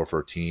or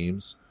for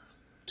teams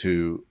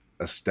to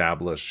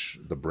establish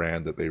the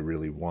brand that they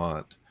really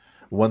want.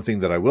 One thing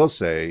that I will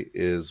say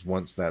is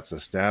once that's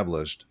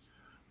established,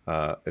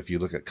 if you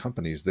look at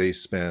companies, they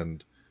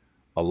spend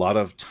a lot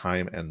of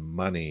time and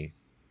money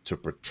to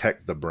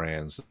protect the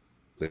brands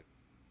they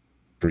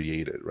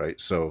created, right?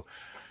 So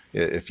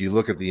if you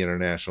look at the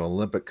International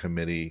Olympic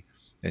Committee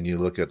and you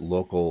look at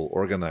local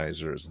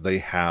organizers, they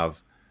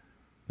have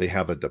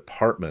a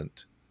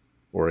department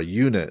or a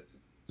unit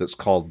that's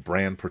called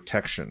brand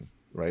protection,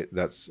 right?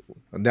 That's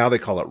now they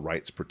call it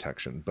rights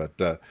protection,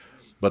 but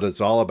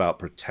it's all about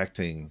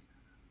protecting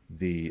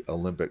the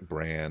Olympic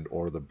brand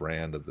or the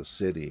brand of the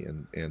city,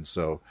 and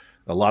so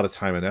a lot of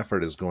time and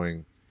effort is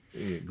going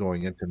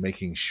into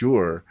making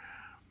sure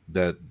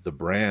that the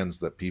brands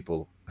that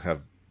people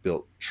have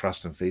built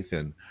trust and faith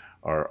in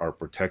are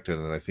protected.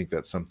 And I think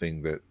that's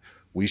something that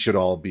we should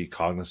all be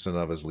cognizant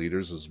of as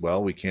leaders as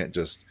well. We can't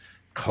just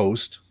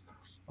coast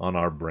on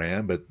our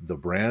brand, but the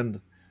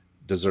brand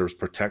deserves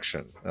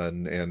protection,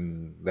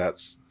 and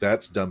that's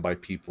done by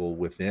people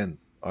within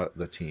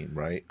the team,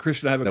 right?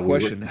 Christian, I have a That we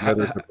work question.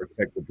 together to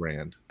protect the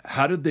brand.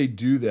 How did they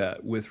do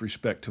that with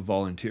respect to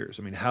volunteers?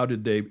 I mean, how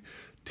did they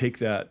take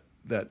that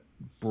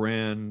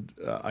brand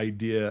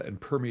idea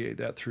and permeate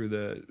that through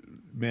the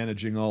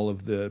managing all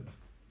of the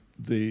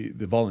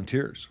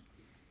volunteers?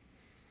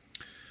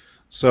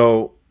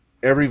 So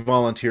every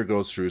volunteer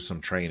goes through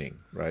some training,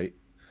 right?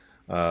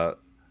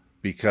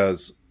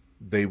 Because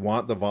they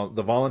want the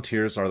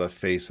volunteers are the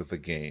face of the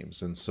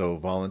games, and so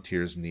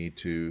volunteers need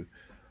to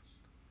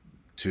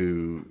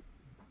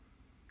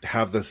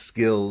have the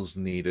skills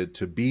needed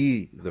to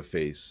be the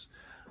face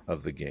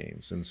of the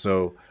games. And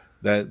so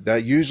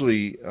that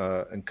usually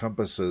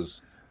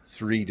encompasses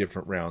 3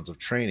 different rounds of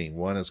training.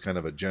 One is kind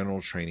of a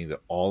general training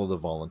that all of the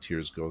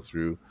volunteers go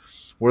through,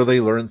 where they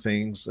learn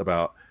things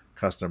about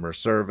customer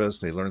service,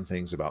 they learn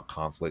things about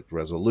conflict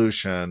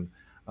resolution,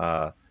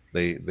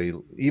 they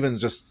even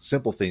just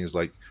simple things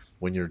like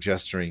when you're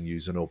gesturing,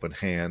 use an open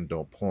hand,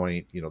 don't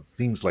point,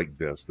 things like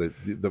this that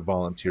the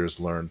volunteers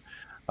learn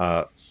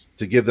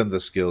to give them the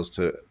skills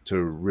to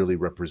really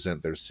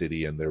represent their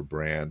city and their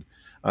brand.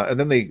 And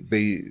then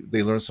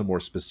they learn some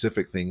more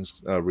specific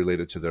things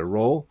related to their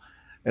role,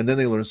 and then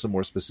they learn some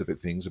more specific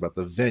things about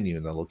the venue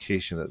and the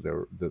location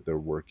that they're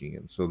working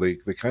in. So they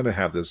kind of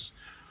have this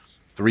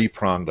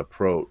 3-pronged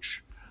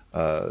approach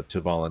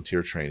to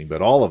volunteer training,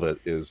 but all of it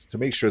is to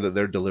make sure that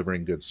they're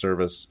delivering good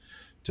service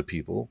to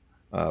people,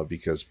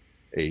 because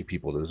A,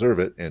 people deserve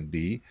it, and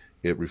B,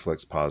 it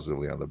reflects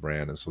positively on the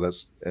brand. And so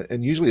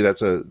usually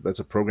that's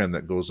a program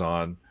that goes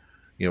on,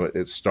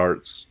 it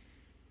starts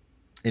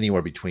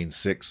anywhere between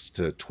 6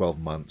 to 12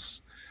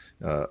 months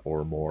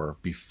or more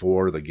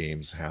before the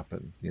games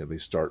happen. They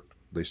start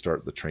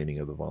the training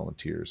of the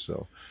volunteers.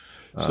 So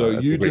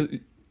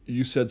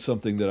you said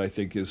something that I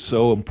think is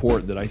so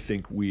important that I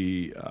think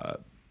we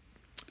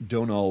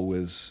don't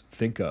always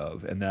think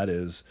of, and that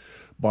is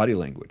body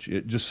language.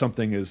 Just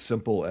something as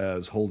simple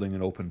as holding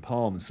an open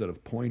palm instead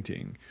of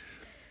pointing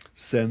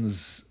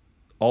sends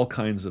all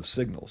kinds of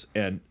signals.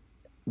 And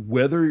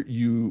whether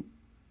you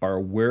are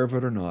aware of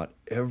it or not,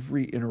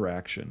 every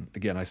interaction,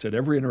 again, I said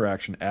every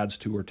interaction adds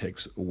to or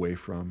takes away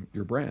from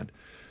your brand.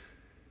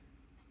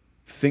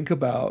 Think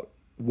about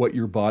what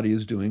your body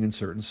is doing in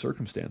certain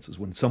circumstances.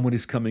 When someone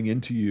is coming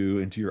into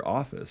your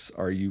office,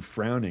 are you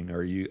frowning?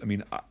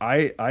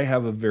 I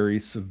have a very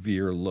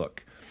severe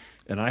look.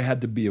 And I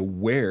had to be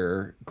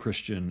aware,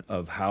 Christian,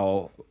 of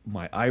how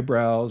my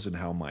eyebrows and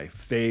how my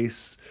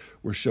face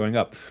were showing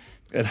up.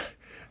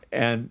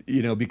 And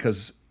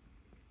because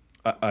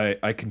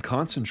I can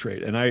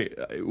concentrate,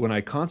 and when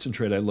I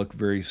concentrate, I look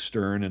very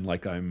stern and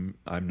like I'm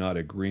not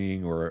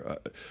agreeing, or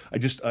I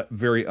just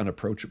very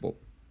unapproachable.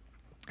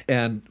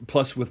 And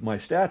plus, with my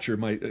stature,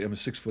 I'm a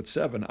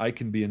 6'7", I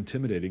can be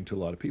intimidating to a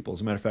lot of people.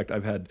 As a matter of fact,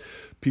 I've had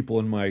people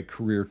in my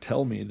career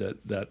tell me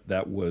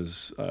that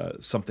was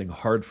something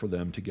hard for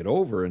them to get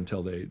over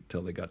until they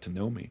got to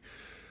know me.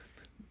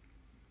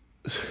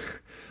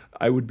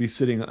 I would be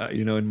sitting,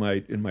 in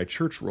my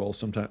church role.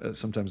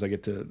 Sometimes I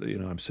get to,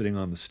 I'm sitting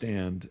on the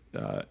stand,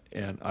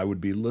 and I would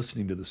be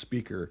listening to the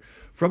speaker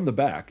from the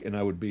back, and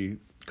I would be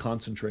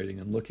concentrating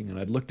and looking, and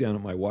I'd look down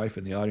at my wife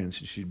in the audience,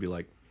 and she'd be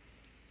like,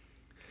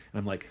 and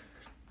I'm like,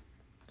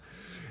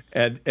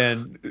 and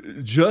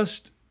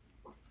just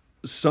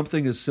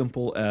something as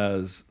simple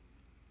as,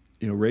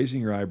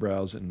 raising your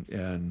eyebrows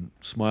and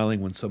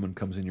smiling when someone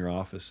comes in your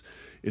office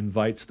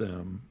invites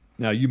them.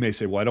 Now, you may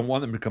say, well, I don't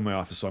want them to come to my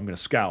office, so I'm going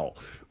to scowl.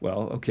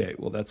 Well, okay.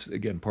 Well, that's,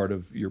 again, part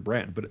of your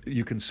brand. But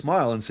you can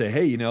smile and say,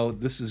 hey,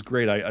 this is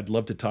great. I'd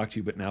love to talk to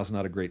you, but now's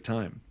not a great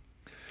time.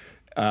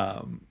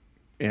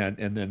 and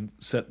then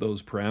set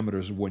those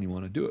parameters of when you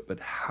want to do it. But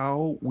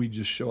how we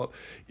just show up.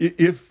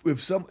 If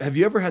some have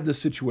you ever had this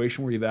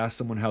situation where you've asked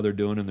someone how they're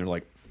doing and they're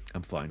like,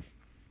 I'm fine.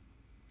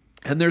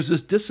 And there's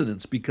this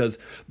dissonance because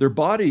their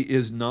body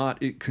is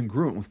not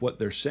congruent with what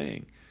they're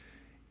saying.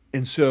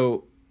 And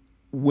so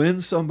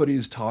when somebody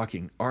is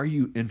talking, are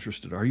you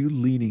interested? Are you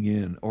leaning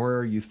in? Or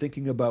are you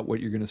thinking about what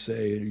you're going to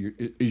say?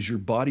 Is your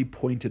body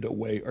pointed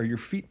away? Are your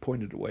feet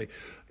pointed away?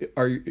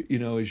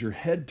 Is your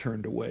head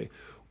turned away?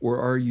 Or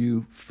are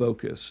you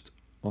focused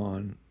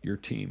on your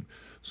team?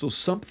 So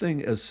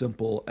something as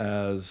simple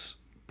as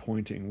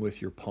pointing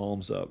with your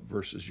palms up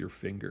versus your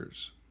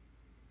fingers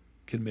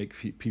can make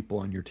people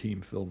on your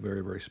team feel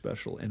very, very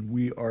special. And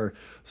we are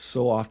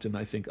so often,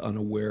 I think,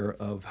 unaware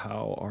of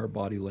how our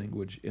body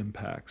language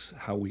impacts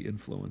how we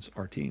influence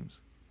our teams.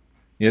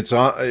 It's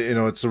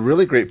it's a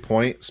really great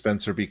point,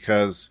 Spencer,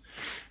 because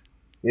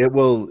it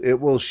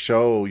will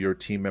show your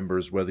team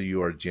members whether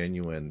you are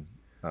genuine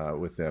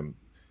with them.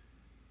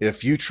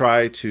 If you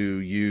try to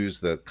use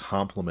the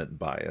compliment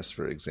bias,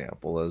 for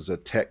example, as a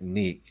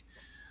technique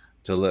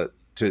to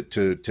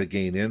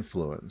gain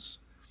influence,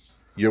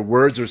 your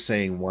words are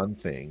saying one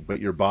thing,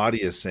 but your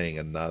body is saying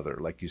another.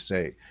 Like you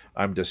say,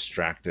 I'm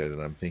distracted and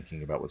I'm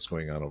thinking about what's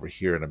going on over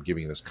here, and I'm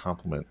giving this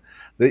compliment.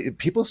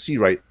 People see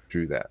right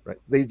through that, right?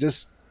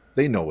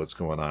 They know what's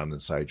going on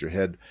inside your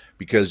head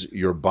because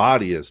your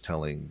body is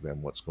telling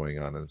them what's going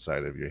on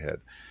inside of your head.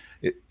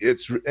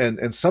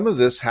 And some of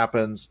this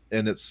happens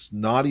and it's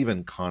not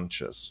even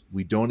conscious.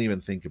 We don't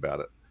even think about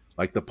it.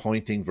 Like the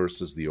pointing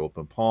versus the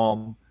open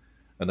palm.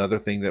 Another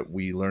thing that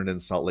we learned in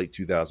Salt Lake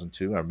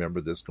 2002, I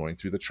remember this going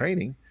through the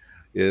training,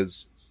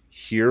 is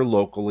here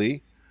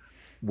locally,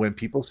 when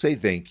people say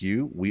thank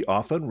you, we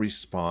often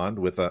respond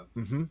with a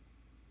mm-hmm,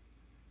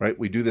 right?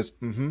 We do this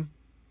mm-hmm.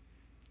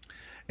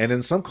 And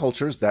in some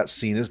cultures, that's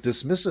seen as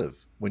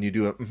dismissive when you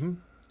do a mm-hmm.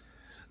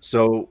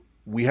 So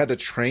we had to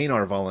train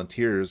our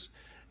volunteers.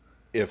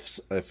 If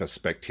a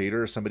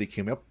spectator or somebody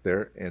came up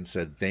there and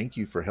said, thank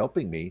you for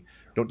helping me,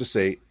 don't just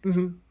say,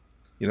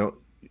 mm-hmm,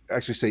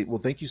 actually say, well,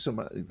 thank you so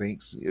much.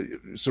 Thanks.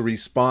 So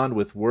respond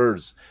with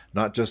words,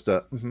 not just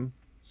a, mm-hmm.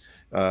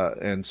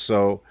 And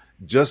so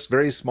just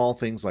very small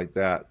things like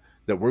that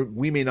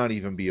we may not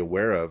even be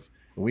aware of.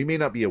 And we may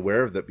not be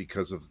aware of that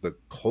because of the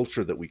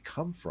culture that we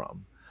come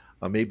from,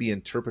 may be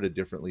interpreted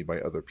differently by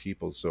other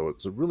people. So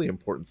it's a really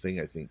important thing,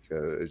 I think,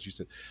 as you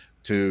said,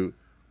 to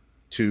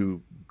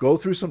go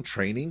through some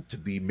training to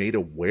be made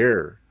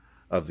aware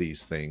of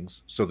these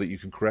things so that you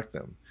can correct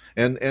them.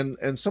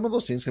 And some of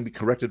those things can be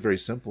corrected very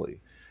simply.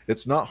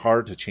 It's not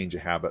hard to change a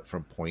habit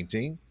from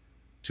pointing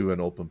to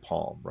an open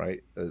palm,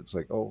 right? It's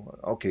like, oh,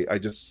 okay, I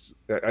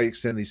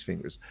extend these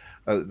fingers.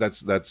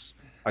 That's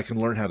I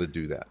can learn how to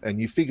do that, and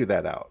you figure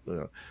that out.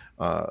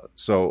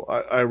 So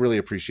I really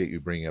appreciate you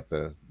bringing up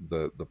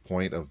the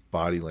point of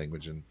body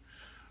language and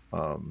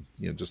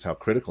just how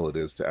critical it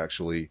is to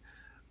actually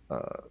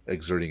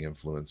exerting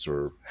influence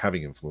or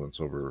having influence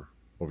over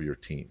your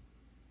team.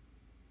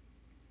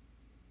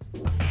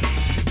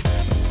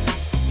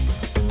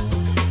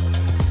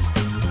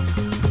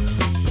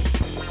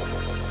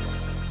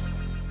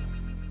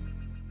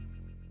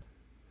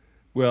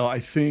 Well, I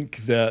think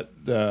that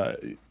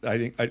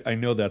I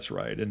know that's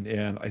right,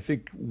 and I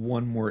think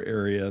one more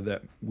area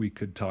that we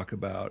could talk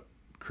about,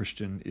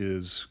 Christian,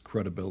 is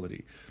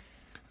credibility.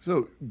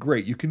 So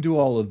great, you can do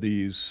all of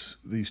these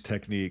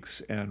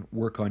techniques and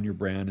work on your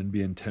brand and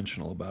be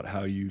intentional about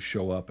how you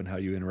show up and how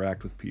you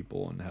interact with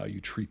people and how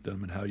you treat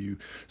them and how you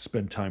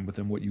spend time with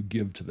them, what you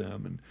give to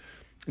them, and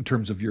in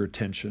terms of your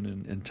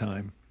attention and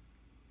time.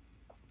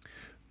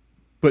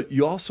 But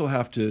you also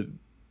have to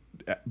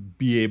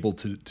be able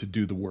to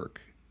do the work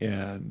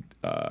and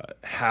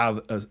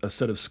have a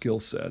set of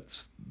skill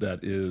sets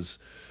that is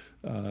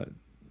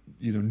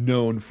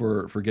known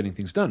for getting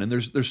things done. And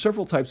there's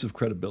several types of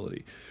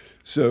credibility.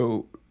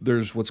 So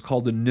there's what's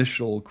called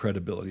initial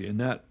credibility, and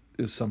that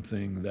is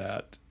something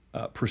that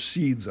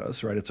precedes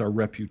us, right? It's our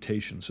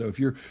reputation. So if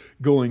you're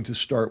going to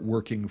start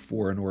working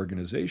for an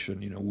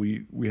organization,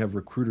 we have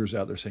recruiters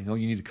out there saying, oh,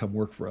 you need to come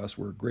work for us.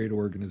 We're a great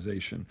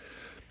organization.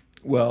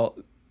 Well,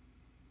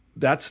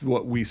 that's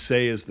what we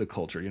say is the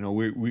culture.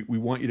 We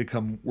want you to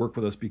come work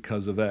with us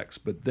because of X.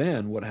 But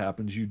then what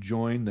happens? You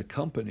join the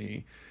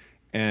company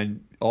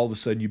and all of a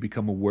sudden you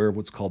become aware of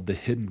what's called the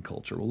hidden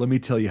culture. Well, let me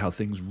tell you how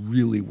things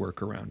really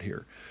work around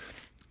here.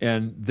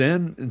 And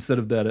then instead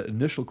of that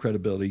initial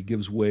credibility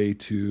gives way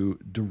to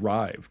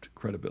derived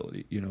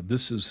credibility.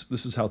 This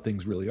is how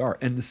things really are.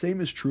 And the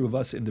same is true of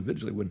us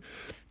individually. When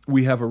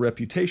we have a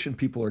reputation,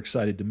 people are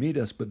excited to meet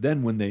us, but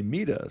then when they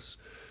meet us,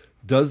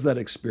 does that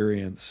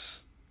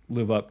experience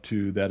live up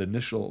to that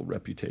initial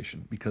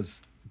reputation?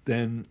 Because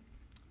then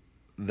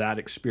that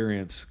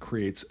experience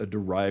creates a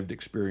derived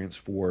experience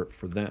for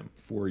them,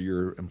 for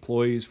your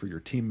employees, for your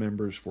team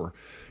members, for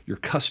your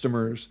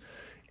customers.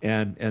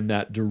 And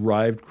that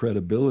derived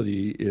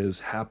credibility is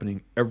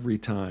happening every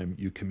time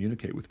you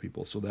communicate with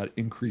people. So that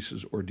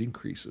increases or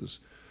decreases.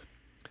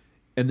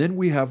 And then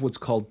we have what's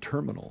called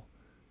terminal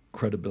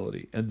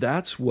credibility. And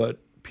that's what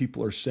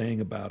people are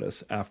saying about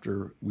us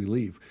after we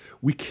leave.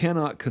 We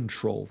cannot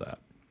control that.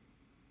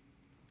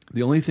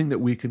 The only thing that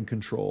we can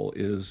control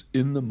is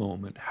in the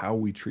moment how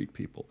we treat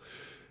people.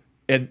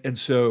 And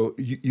so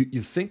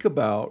you think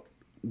about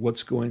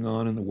what's going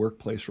on in the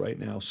workplace right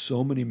now.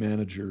 So many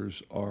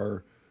managers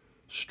are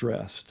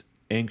stressed,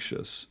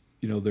 anxious.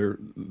 They're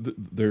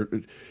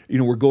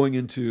we're going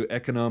into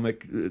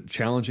economic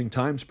challenging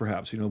times.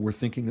 Perhaps we're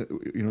thinking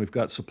we've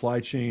got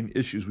supply chain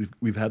issues.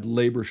 We've had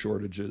labor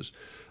shortages.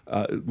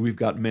 We've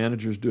got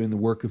managers doing the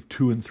work of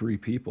 2 and 3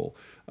 people.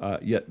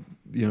 Yet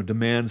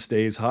demand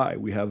stays high.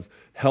 We have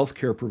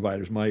healthcare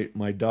providers.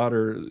 My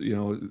daughter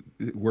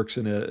works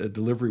in a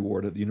delivery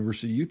ward at the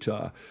University of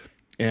Utah,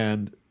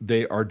 and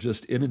they are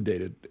just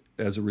inundated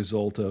as a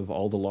result of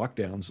all the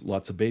lockdowns.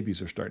 Lots of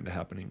babies are starting to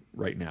happening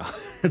right now,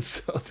 and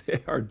so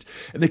and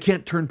they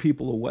can't turn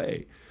people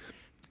away,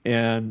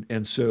 and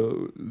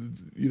so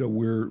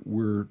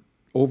we're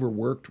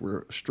overworked,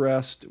 we're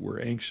stressed, we're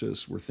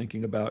anxious, we're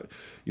thinking about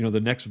the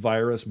next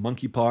virus,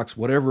 monkeypox,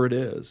 whatever it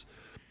is.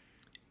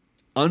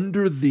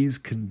 Under these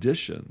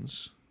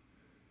conditions,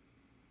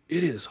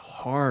 it is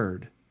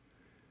hard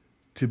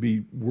to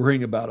be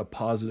worrying about a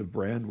positive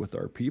brand with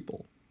our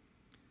people.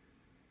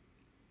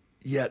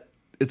 Yet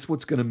it's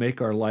what's going to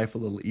make our life a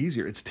little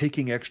easier. It's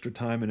taking extra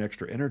time and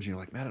extra energy. You're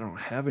like, man, I don't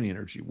have any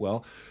energy.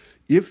 Well,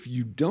 if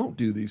you don't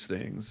do these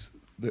things,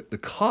 the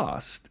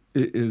cost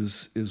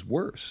is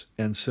worse.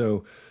 And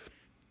so,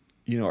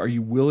 are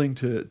you willing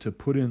to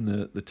put in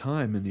the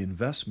time and the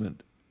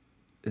investment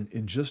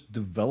in just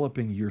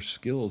developing your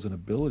skills and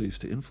abilities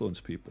to influence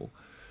people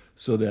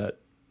so that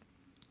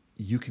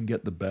you can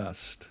get the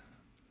best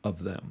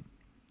of them?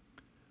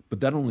 But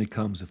that only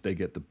comes if they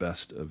get the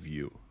best of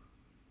you.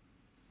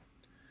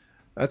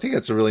 I think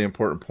it's a really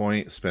important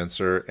point,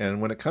 Spencer.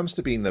 And when it comes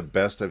to being the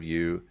best of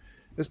you,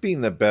 it's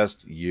being the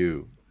best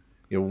you.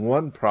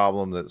 One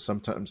problem that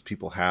sometimes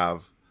people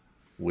have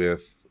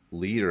with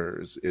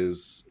leaders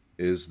is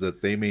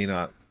that they may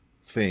not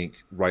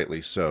think,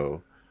 rightly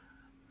so,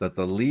 that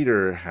the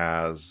leader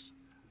has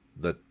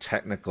the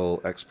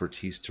technical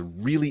expertise to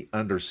really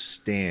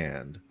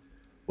understand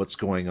what's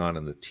going on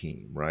in the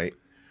team, right?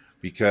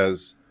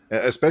 Because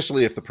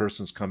especially if the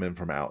person's come in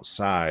from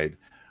outside,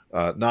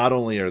 not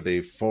only are they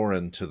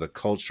foreign to the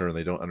culture and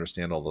they don't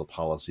understand all the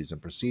policies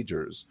and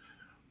procedures,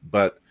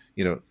 but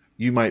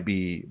you might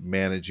be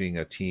managing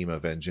a team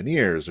of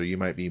engineers, or you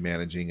might be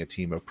managing a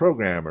team of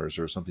programmers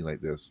or something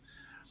like this.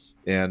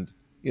 And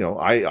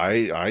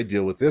I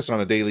deal with this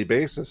on a daily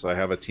basis. I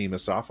have a team of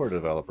software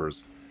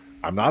developers.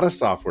 I'm not a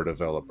software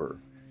developer.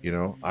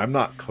 I'm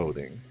not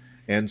coding.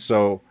 And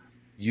so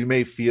you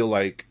may feel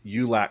like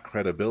you lack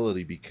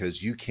credibility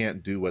because you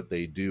can't do what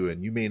they do,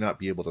 and you may not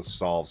be able to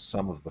solve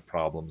some of the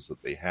problems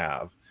that they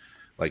have.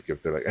 Like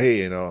if they're like,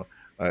 hey,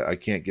 I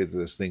can't get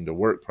this thing to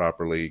work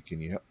properly.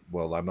 Can you help?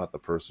 Well, I'm not the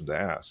person to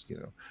ask.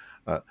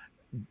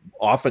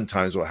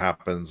 Oftentimes what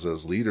happens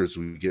as leaders,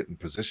 we get in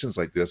positions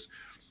like this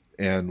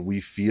and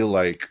we feel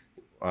like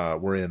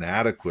we're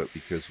inadequate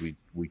because we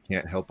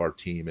can't help our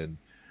team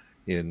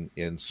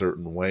in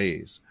certain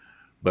ways.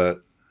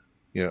 But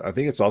I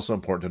think it's also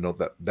important to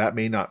note that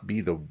may not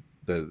be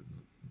that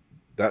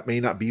may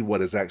not be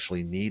what is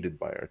actually needed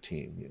by our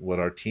team. What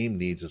our team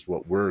needs is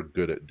what we're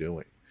good at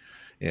doing.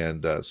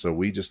 And so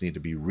we just need to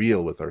be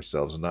real with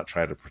ourselves and not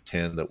try to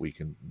pretend that we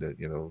can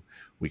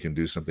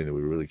do something that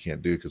we really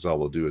can't do, because all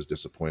we'll do is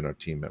disappoint our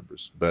team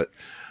members. But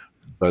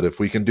if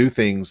we can do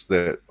things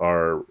that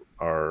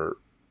are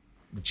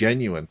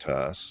genuine to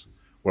us,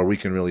 where we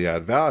can really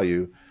add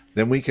value,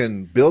 then we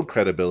can build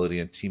credibility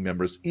in team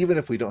members, even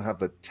if we don't have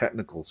the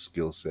technical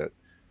skill set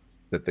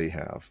that they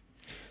have.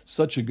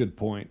 Such a good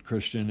point,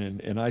 Christian.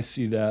 And I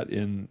see that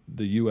in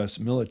the U.S.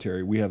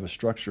 military. We have a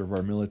structure of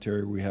our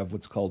military. We have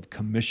what's called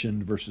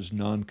commissioned versus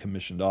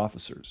non-commissioned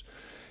officers.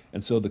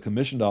 And so the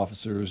commissioned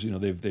officers,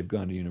 they've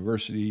gone to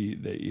university.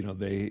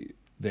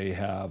 They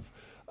have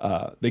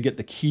they get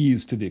the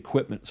keys to the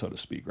equipment, so to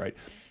speak, right?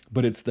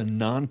 But it's the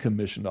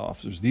non-commissioned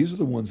officers. These are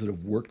the ones that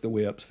have worked their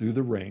way up through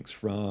the ranks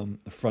from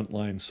the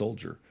frontline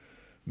soldier.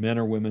 Men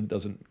or women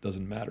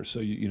doesn't matter. So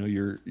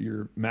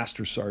your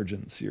master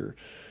sergeants,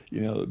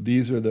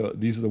 these are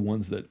the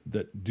ones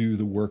that do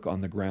the work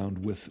on the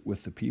ground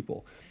with the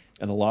people.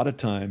 And a lot of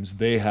times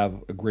they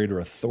have a greater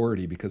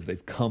authority because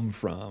they've come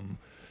from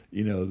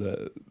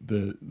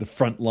the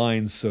front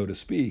lines, so to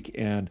speak.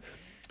 And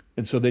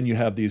so then you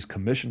have these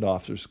commissioned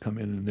officers come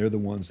in, and they're the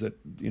ones that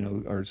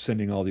are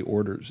sending all the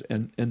orders.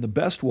 And the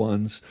best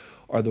ones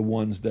are the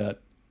ones that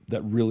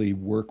really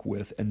work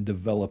with and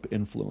develop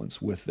influence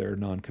with their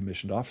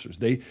non-commissioned officers.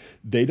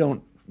 They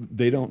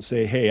don't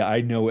say, "Hey,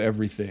 I know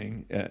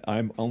everything.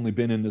 I'm only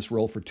been in this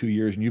role for 2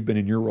 years, and you've been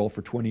in your role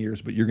for 20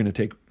 years, but you're going to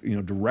take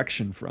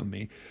direction from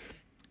me."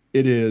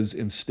 It is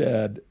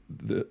instead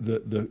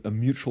a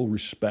mutual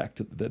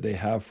respect that they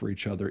have for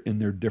each other in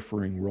their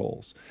differing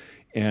roles.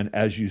 And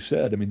as you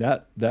said, I mean,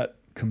 that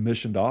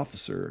commissioned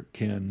officer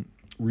can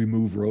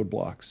remove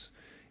roadblocks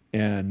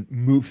and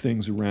move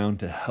things around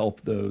to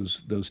help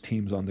those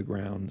teams on the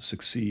ground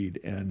succeed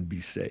and be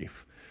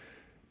safe.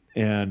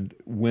 And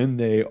when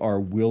they are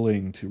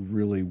willing to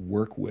really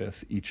work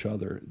with each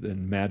other,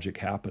 then magic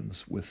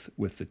happens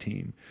with the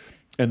team.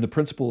 And the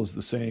principle is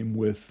the same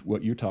with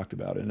what you talked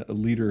about. And a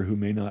leader who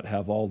may not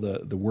have all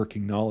the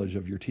working knowledge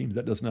of your team,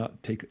 that does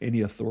not take any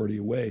authority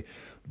away.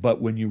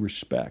 But when you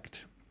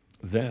respect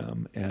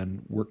them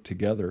and work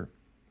together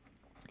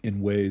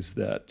in ways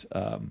that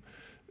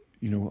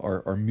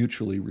are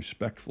mutually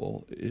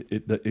respectful,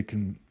 it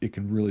can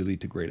really lead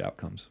to great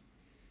outcomes.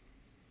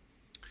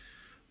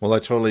 Well, I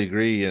totally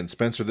agree. And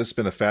Spencer, this has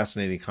been a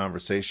fascinating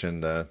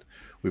conversation.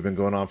 We've been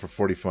going on for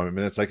 45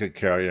 minutes. I could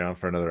carry on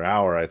for another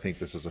hour. I think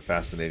this is a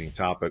fascinating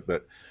topic,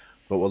 but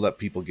we'll let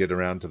people get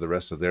around to the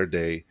rest of their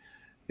day.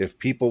 If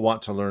people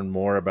want to learn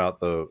more about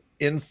the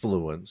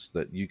influence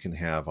that you can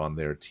have on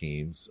their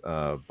teams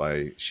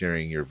by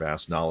sharing your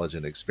vast knowledge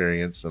and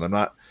experience, and I'm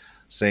not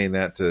saying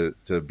that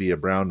to be a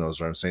brown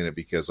noser, I'm saying it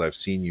because I've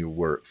seen you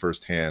work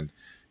firsthand,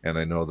 and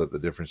I know that the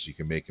difference you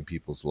can make in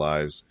people's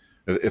lives.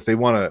 If they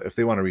want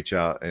to reach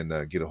out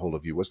and get a hold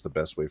of you, what's the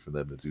best way for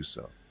them to do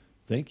so?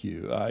 Thank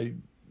you. I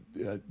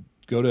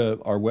go to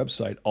our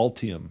website,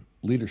 Altium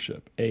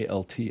Leadership,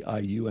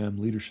 Altium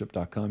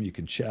leadership.com. You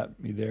can chat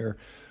me there.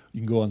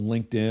 You can go on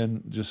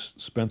LinkedIn, just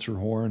Spencer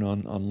Horn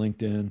on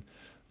LinkedIn.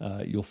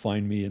 You'll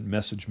find me and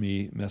message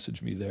me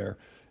there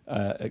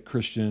at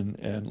Christian.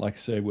 And like I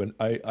say, when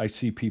I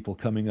see people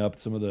coming up,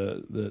 some of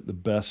the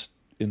best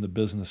in the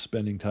business,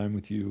 spending time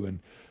with you and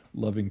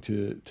loving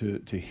to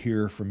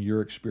hear from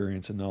your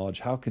experience and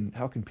knowledge. How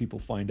can people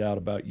find out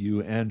about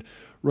you and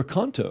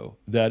Raconto?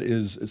 That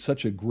is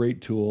such a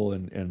great tool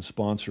and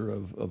sponsor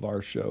of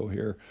our show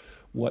here.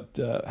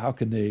 How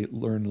can they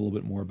learn a little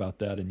bit more about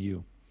that and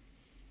you?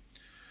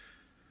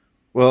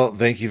 Well,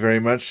 thank you very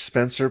much,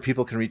 Spencer.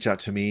 People can reach out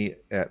to me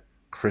at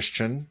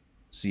Christian,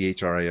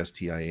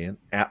 Christin,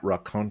 at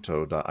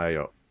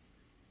raconto.io.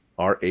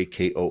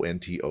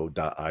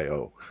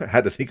 rakonto.io. I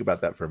had to think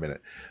about that for a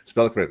minute.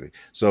 Spell it correctly.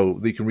 So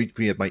you can reach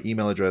me at my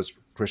email address,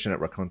 Christian at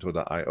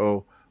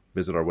raconto.io.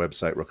 Visit our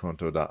website,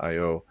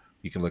 raconto.io.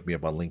 You can look me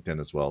up on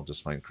LinkedIn as well.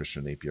 Just find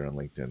Christian Napier on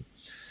LinkedIn.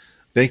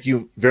 Thank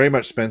you very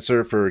much,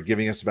 Spencer, for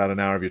giving us about an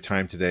hour of your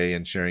time today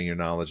and sharing your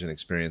knowledge and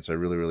experience. I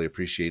really, really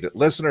appreciate it.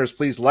 Listeners,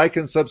 please like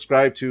and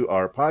subscribe to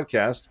our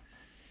podcast,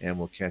 and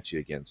we'll catch you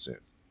again soon.